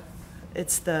the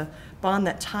bond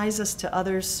that ties us to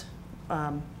others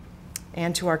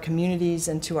and to our communities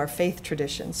and to our faith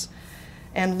traditions.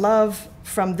 And love,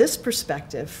 from this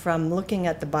perspective, from looking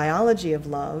at the biology of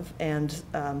love and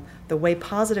the way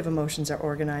positive emotions are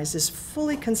organized, is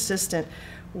fully consistent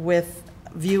with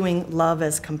viewing love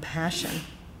as compassion.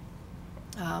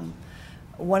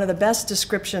 One of the best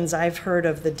descriptions I've heard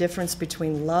of the difference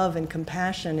between love and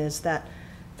compassion is that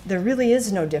there really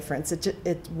is no difference.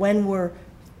 When we're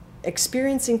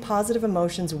experiencing positive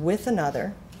emotions with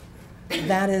another,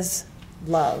 that is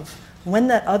love. When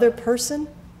that other person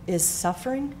is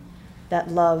suffering, that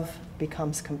love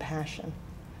becomes compassion.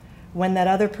 When that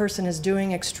other person is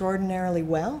doing extraordinarily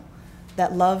well,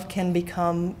 that love can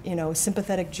become,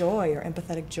 sympathetic joy or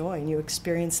empathetic joy, and you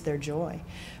experience their joy.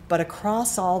 But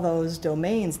across all those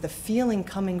domains, the feeling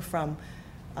coming from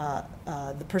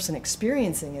the person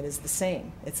experiencing it is the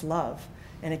same. It's love.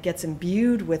 And it gets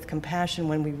imbued with compassion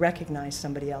when we recognize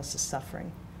somebody else's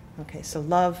suffering. Okay, so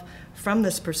love, from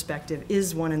this perspective,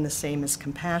 is one and the same as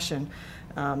compassion,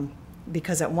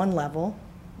 because at one level,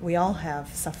 we all have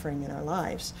suffering in our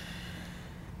lives.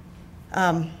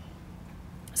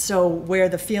 So where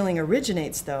the feeling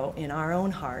originates, though, in our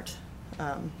own heart,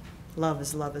 love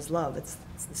is love is love. It's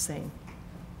the same.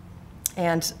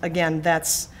 And again,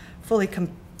 that's fully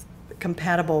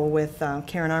compatible with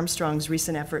Karen Armstrong's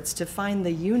recent efforts to find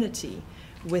the unity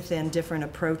within different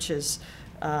approaches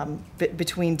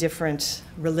between different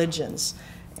religions.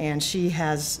 And she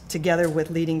has, together with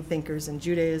leading thinkers in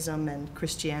Judaism and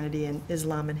Christianity and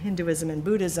Islam and Hinduism and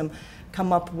Buddhism,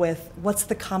 come up with what's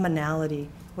the commonality,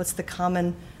 what's the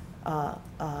common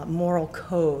moral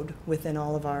code within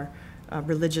all of our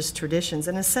religious traditions.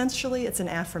 And essentially, it's an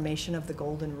affirmation of the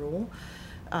Golden Rule,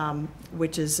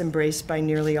 which is embraced by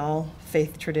nearly all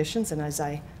faith traditions. And as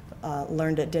I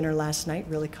learned at dinner last night,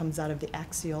 really comes out of the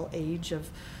axial age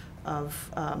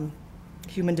of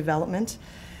human development.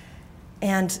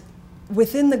 And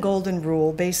within the Golden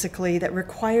Rule, basically, that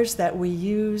requires that we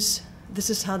use,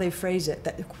 this is how they phrase it,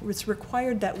 that it's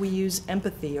required that we use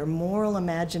empathy or moral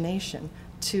imagination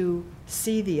to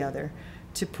see the other,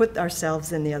 to put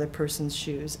ourselves in the other person's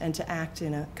shoes, and to act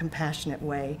in a compassionate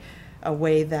way, a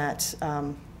way that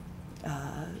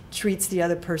treats the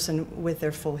other person with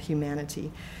their full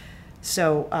humanity.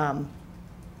 So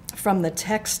from the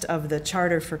text of the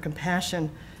Charter for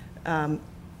Compassion,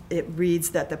 it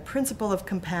reads that the principle of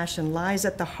compassion lies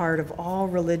at the heart of all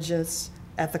religious,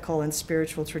 ethical, and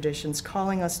spiritual traditions,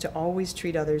 calling us to always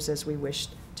treat others as we wish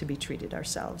to be treated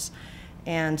ourselves.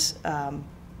 And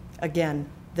again,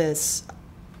 this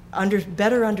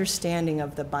better understanding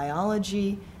of the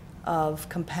biology of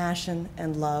compassion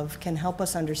and love can help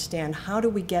us understand how do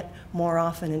we get more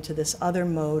often into this other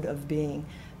mode of being,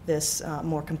 this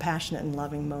more compassionate and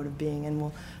loving mode of being. And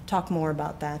we'll talk more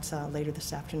about that later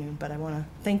this afternoon. But I want to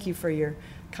thank you for your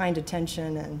kind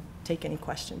attention and take any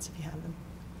questions if you have them.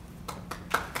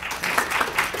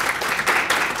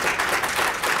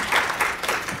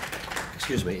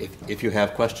 Excuse me, if you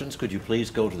have questions, could you please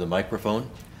go to the microphone?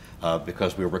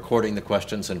 Because we're recording the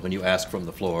questions, and when you ask from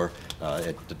the floor,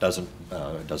 it doesn't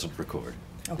record.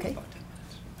 Okay. About 10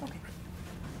 minutes. Okay.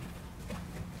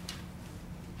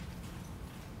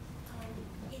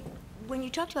 When you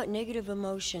talked about negative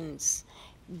emotions,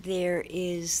 there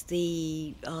is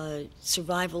the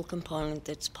survival component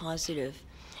that's positive.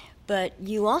 But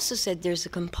you also said there's a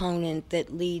component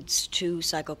that leads to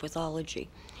psychopathology.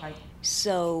 Right.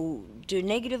 So do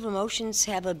negative emotions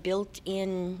have a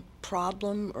built-in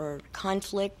problem or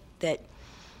conflict that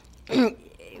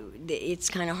it's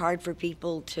kind of hard for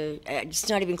people to, it's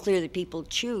not even clear that people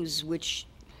choose which,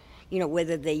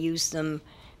 whether they use them.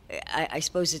 I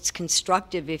suppose it's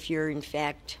constructive if you're in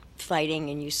fact fighting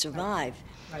and you survive.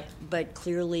 Right. But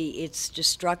clearly it's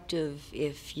destructive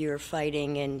if you're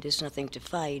fighting and there's nothing to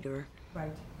fight, or...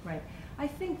 Right, right. I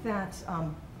think that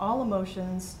all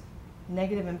emotions,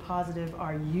 negative and positive,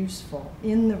 are useful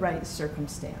in the right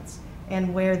circumstance.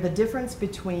 And where the difference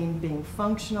between being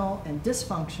functional and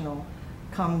dysfunctional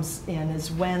comes in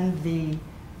is when the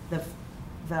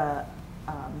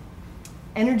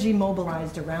energy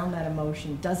mobilized around that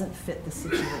emotion doesn't fit the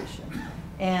situation.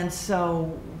 And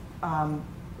so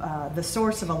the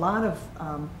source of a lot of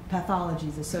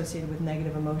pathologies associated with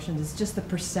negative emotions is just the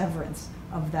perseverance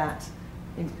of that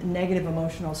negative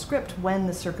emotional script when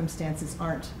the circumstances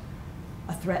aren't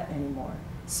a threat anymore.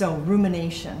 So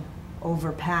rumination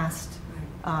over past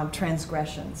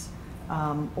transgressions,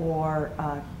 or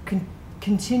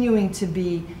continuing to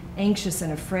be anxious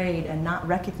and afraid and not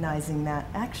recognizing that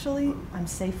actually I'm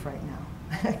safe right now.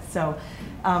 So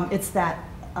it's that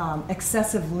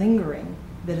excessive lingering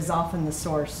that is often the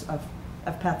source of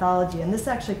pathology. And this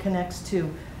actually connects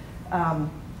to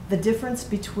the difference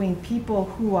between people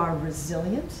who are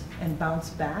resilient and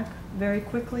bounce back very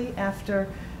quickly after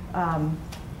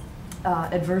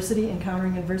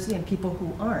encountering adversity, and people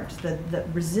who aren't. The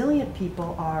resilient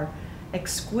people are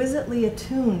exquisitely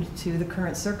attuned to the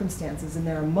current circumstances, and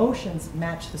their emotions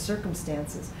match the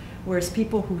circumstances. Whereas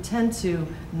people who tend to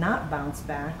not bounce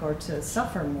back or to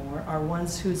suffer more are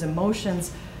ones whose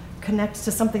emotions connect to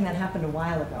something that happened a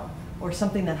while ago, or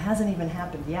something that hasn't even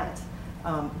happened yet.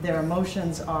 Their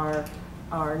emotions are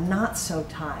not so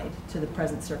tied to the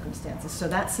present circumstances. So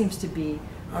that seems to be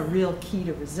a real key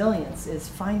to resilience, is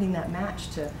finding that match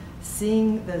to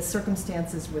seeing the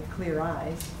circumstances with clear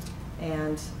eyes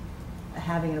and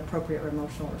having an appropriate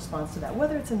emotional response to that,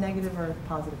 whether it's a negative or a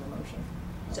positive emotion.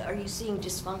 So are you seeing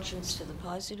dysfunctions to the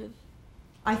positive?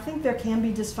 I think there can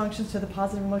be dysfunctions to the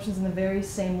positive emotions in the very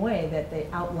same way that they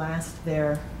outlast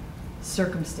their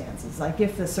circumstances. Like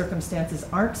if the circumstances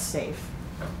aren't safe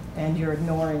and you're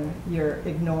ignoring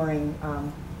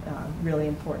really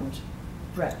important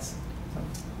threats. So,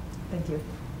 thank you.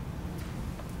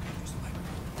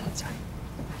 That's right.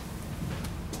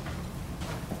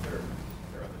 There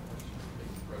are other questions.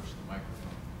 Please approach the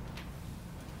microphone.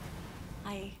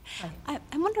 Hi.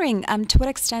 I'm wondering to what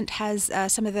extent has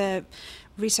some of the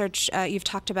research you've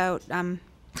talked about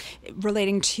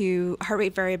relating to heart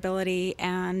rate variability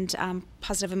and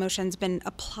positive emotions been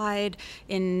applied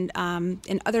in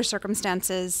other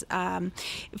circumstances?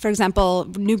 For example,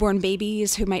 newborn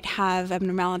babies who might have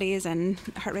abnormalities and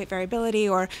heart rate variability,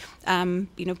 or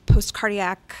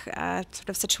post-cardiac sort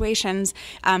of situations.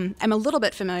 I'm a little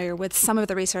bit familiar with some of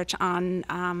the research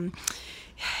on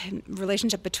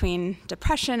relationship between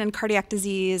depression and cardiac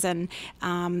disease, and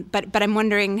but I'm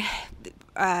wondering,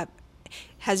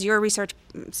 has your research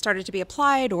started to be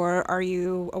applied, or are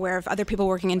you aware of other people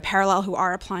working in parallel who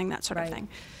are applying that sort of thing?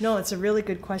 No, it's a really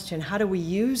good question. How do we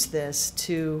use this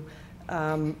to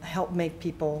help make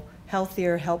people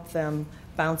healthier, help them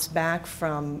bounce back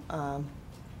from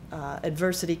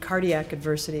adversity, cardiac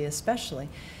adversity especially?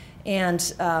 And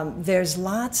there's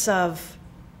lots of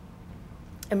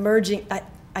emerging,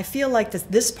 I feel like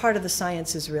this part of the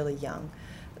science is really young.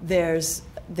 There's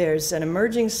an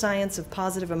emerging science of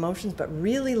positive emotions, but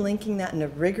really linking that in a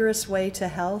rigorous way to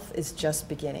health is just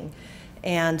beginning.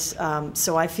 And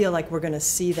so I feel like we're going to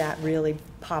see that really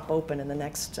pop open in the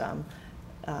next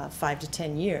 5 to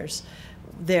 10 years.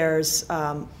 There's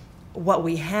what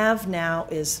we have now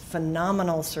is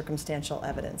phenomenal circumstantial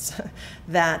evidence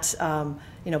that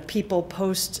people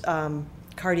post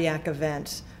cardiac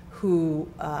event who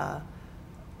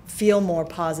feel more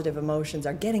positive emotions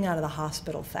are getting out of the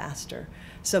hospital faster.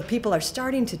 So people are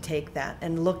starting to take that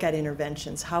and look at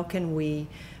interventions. How can we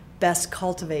best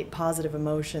cultivate positive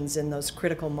emotions in those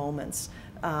critical moments?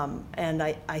 And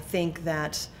I think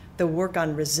that the work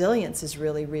on resilience is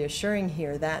really reassuring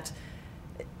here, that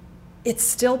it's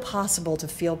still possible to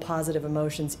feel positive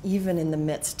emotions even in the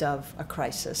midst of a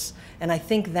crisis. And I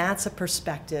think that's a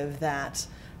perspective that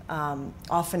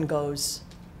often goes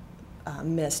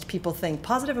missed. People think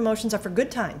positive emotions are for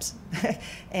good times.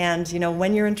 And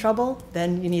when you're in trouble,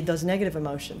 then you need those negative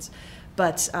emotions.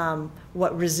 But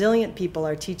what resilient people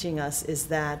are teaching us is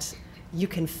that you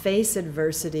can face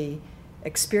adversity,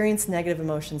 experience negative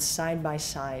emotions side by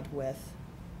side with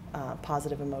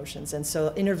positive emotions. And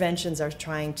so interventions are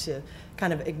trying to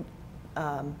kind of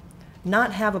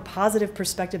not have a positive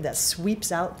perspective that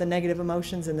sweeps out the negative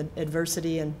emotions and the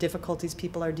adversity and difficulties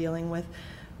people are dealing with,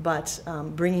 but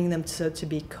bringing them to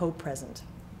be co-present.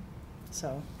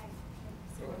 So.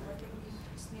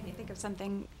 Just made me think of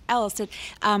something else.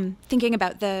 Thinking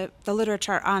about the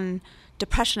literature on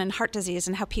depression and heart disease,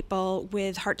 and how people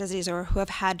with heart disease or who have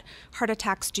had heart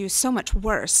attacks do so much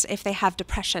worse if they have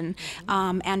depression,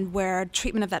 and where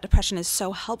treatment of that depression is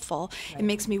so helpful. Right. It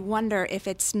makes me wonder if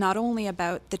it's not only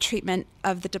about the treatment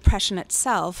of the depression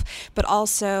itself, but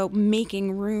also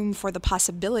making room for the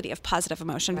possibility of positive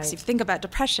emotion. Because if you think about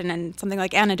depression and something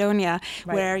like anhedonia,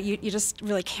 where you just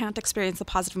really can't experience the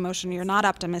positive emotion, you're not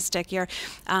optimistic, you're,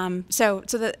 so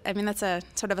that, I mean, that's a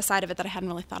sort of a side of it that I hadn't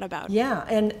really thought about. Yeah,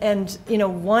 and you know,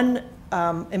 one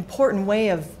important way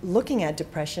of looking at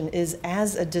depression is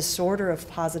as a disorder of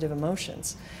positive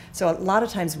emotions. So a lot of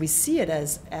times we see it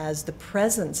as the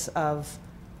presence of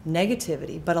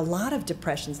negativity, but a lot of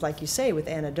depressions, like you say, with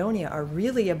anhedonia, are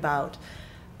really about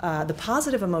the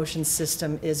positive emotion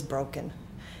system is broken,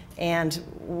 and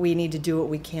we need to do what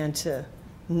we can to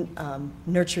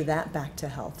nurture that back to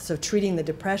health. So treating the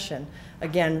depression,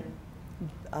 again,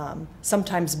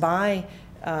 sometimes by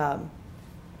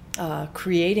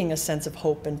creating a sense of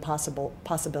hope and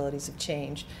possibilities of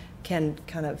change, can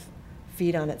kind of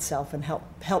feed on itself and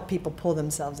help people pull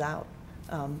themselves out.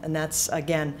 And that's,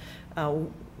 again,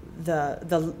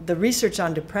 the research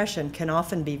on depression can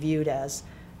often be viewed as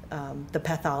the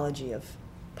pathology of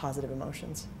positive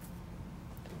emotions.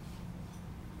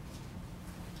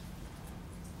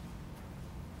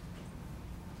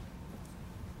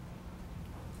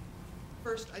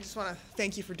 First, I just want to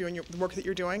thank you for doing the work that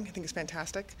you're doing. I think it's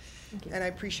fantastic, Thank you. and I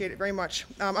appreciate it very much.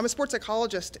 I'm a sports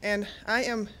psychologist, and I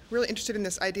am really interested in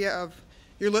this idea of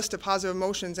your list of positive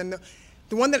emotions. And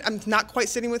the one that I'm not quite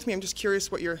sitting with me, I'm just curious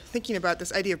what you're thinking about,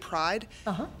 this idea of pride.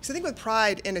 Because I think with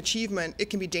pride and achievement, it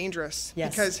can be dangerous.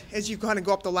 Yes. Because as you kind of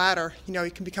go up the ladder, you know,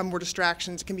 it can become more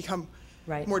distractions, it can become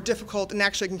more difficult, and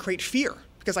actually can create fear,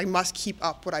 because I must keep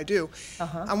up what I do.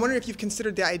 I'm wondering if you've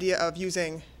considered the idea of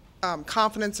using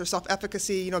confidence or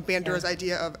self-efficacy, you know, Bandura's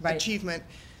idea of achievement,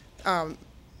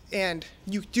 and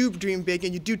you do dream big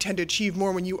and you do tend to achieve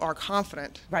more when you are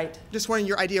confident. Right. Just wondering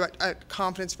your idea about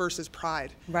confidence versus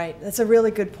pride. Right, that's a really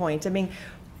good point. I mean,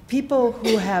 people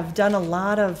who have done a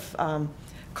lot of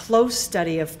close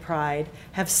study of pride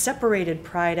have separated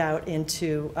pride out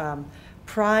into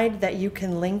pride that you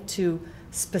can link to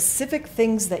specific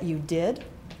things that you did,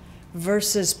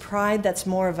 versus pride that's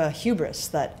more of a hubris,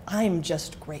 that I'm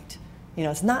just great. You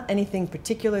know, it's not anything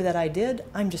particular that I did,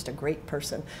 I'm just a great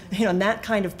person. You know, and that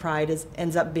kind of pride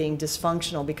ends up being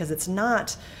dysfunctional, because it's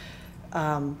not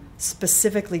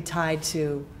specifically tied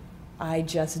to, I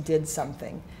just did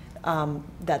something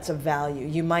that's of value.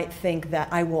 You might think that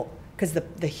I will, because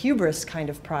the hubris kind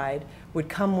of pride would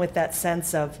come with that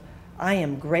sense of, I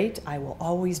am great, I will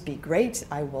always be great,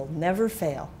 I will never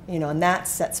fail. You know, and that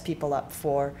sets people up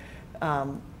for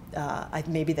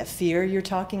maybe the fear you're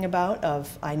talking about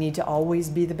of I need to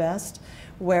always be the best,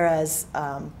 whereas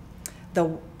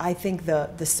I think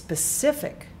the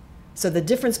specific, so the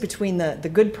difference between the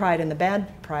good pride and the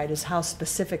bad pride is how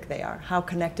specific they are, how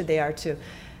connected they are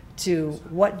to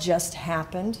what just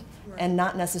happened, and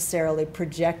not necessarily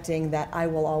projecting that I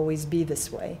will always be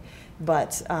this way,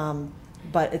 but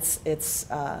it's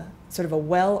sort of a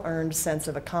well-earned sense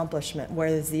of accomplishment,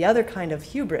 whereas the other kind of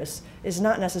hubris is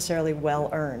not necessarily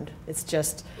well-earned. It's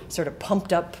just sort of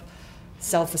pumped up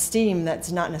self-esteem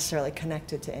that's not necessarily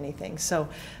connected to anything. So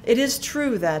it is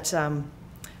true that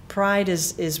pride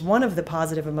is one of the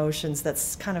positive emotions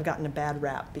that's kind of gotten a bad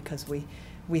rap, because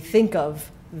we think of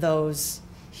those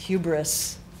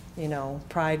hubris, you know,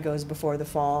 pride goes before the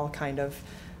fall kind of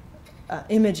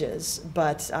images,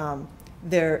 but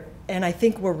and I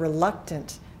think we're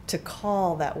reluctant to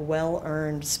call that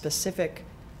well-earned, specific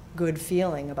good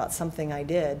feeling about something I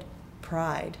did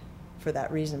pride for that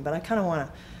reason. But I kind of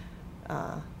want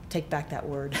to take back that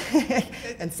word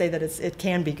and say that it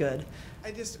can be good.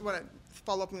 I just want to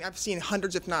follow up. I've seen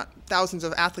hundreds, if not thousands,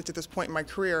 of athletes at this point in my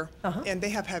career, and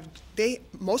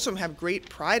most of them have great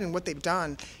pride in what they've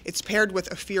done. It's paired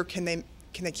with a fear: can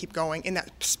they keep going in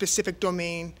that specific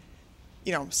domain?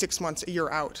 You know, 6 months, a year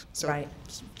out. So,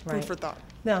 food for thought.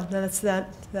 No,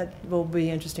 that will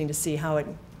be interesting to see how it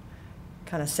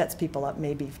kind of sets people up,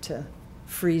 maybe to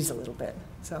freeze a little bit.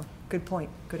 So, good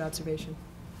point, good observation.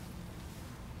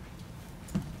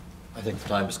 I think the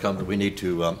time has come that we need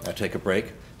to take a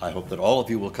break. I hope that all of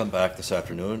you will come back this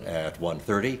afternoon at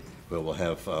 1:30 We will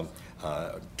have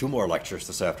 2 more lectures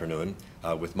this afternoon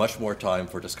with much more time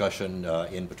for discussion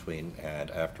in between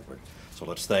and afterward. So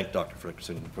let's thank Dr.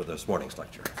 Frederickson for this morning's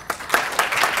lecture.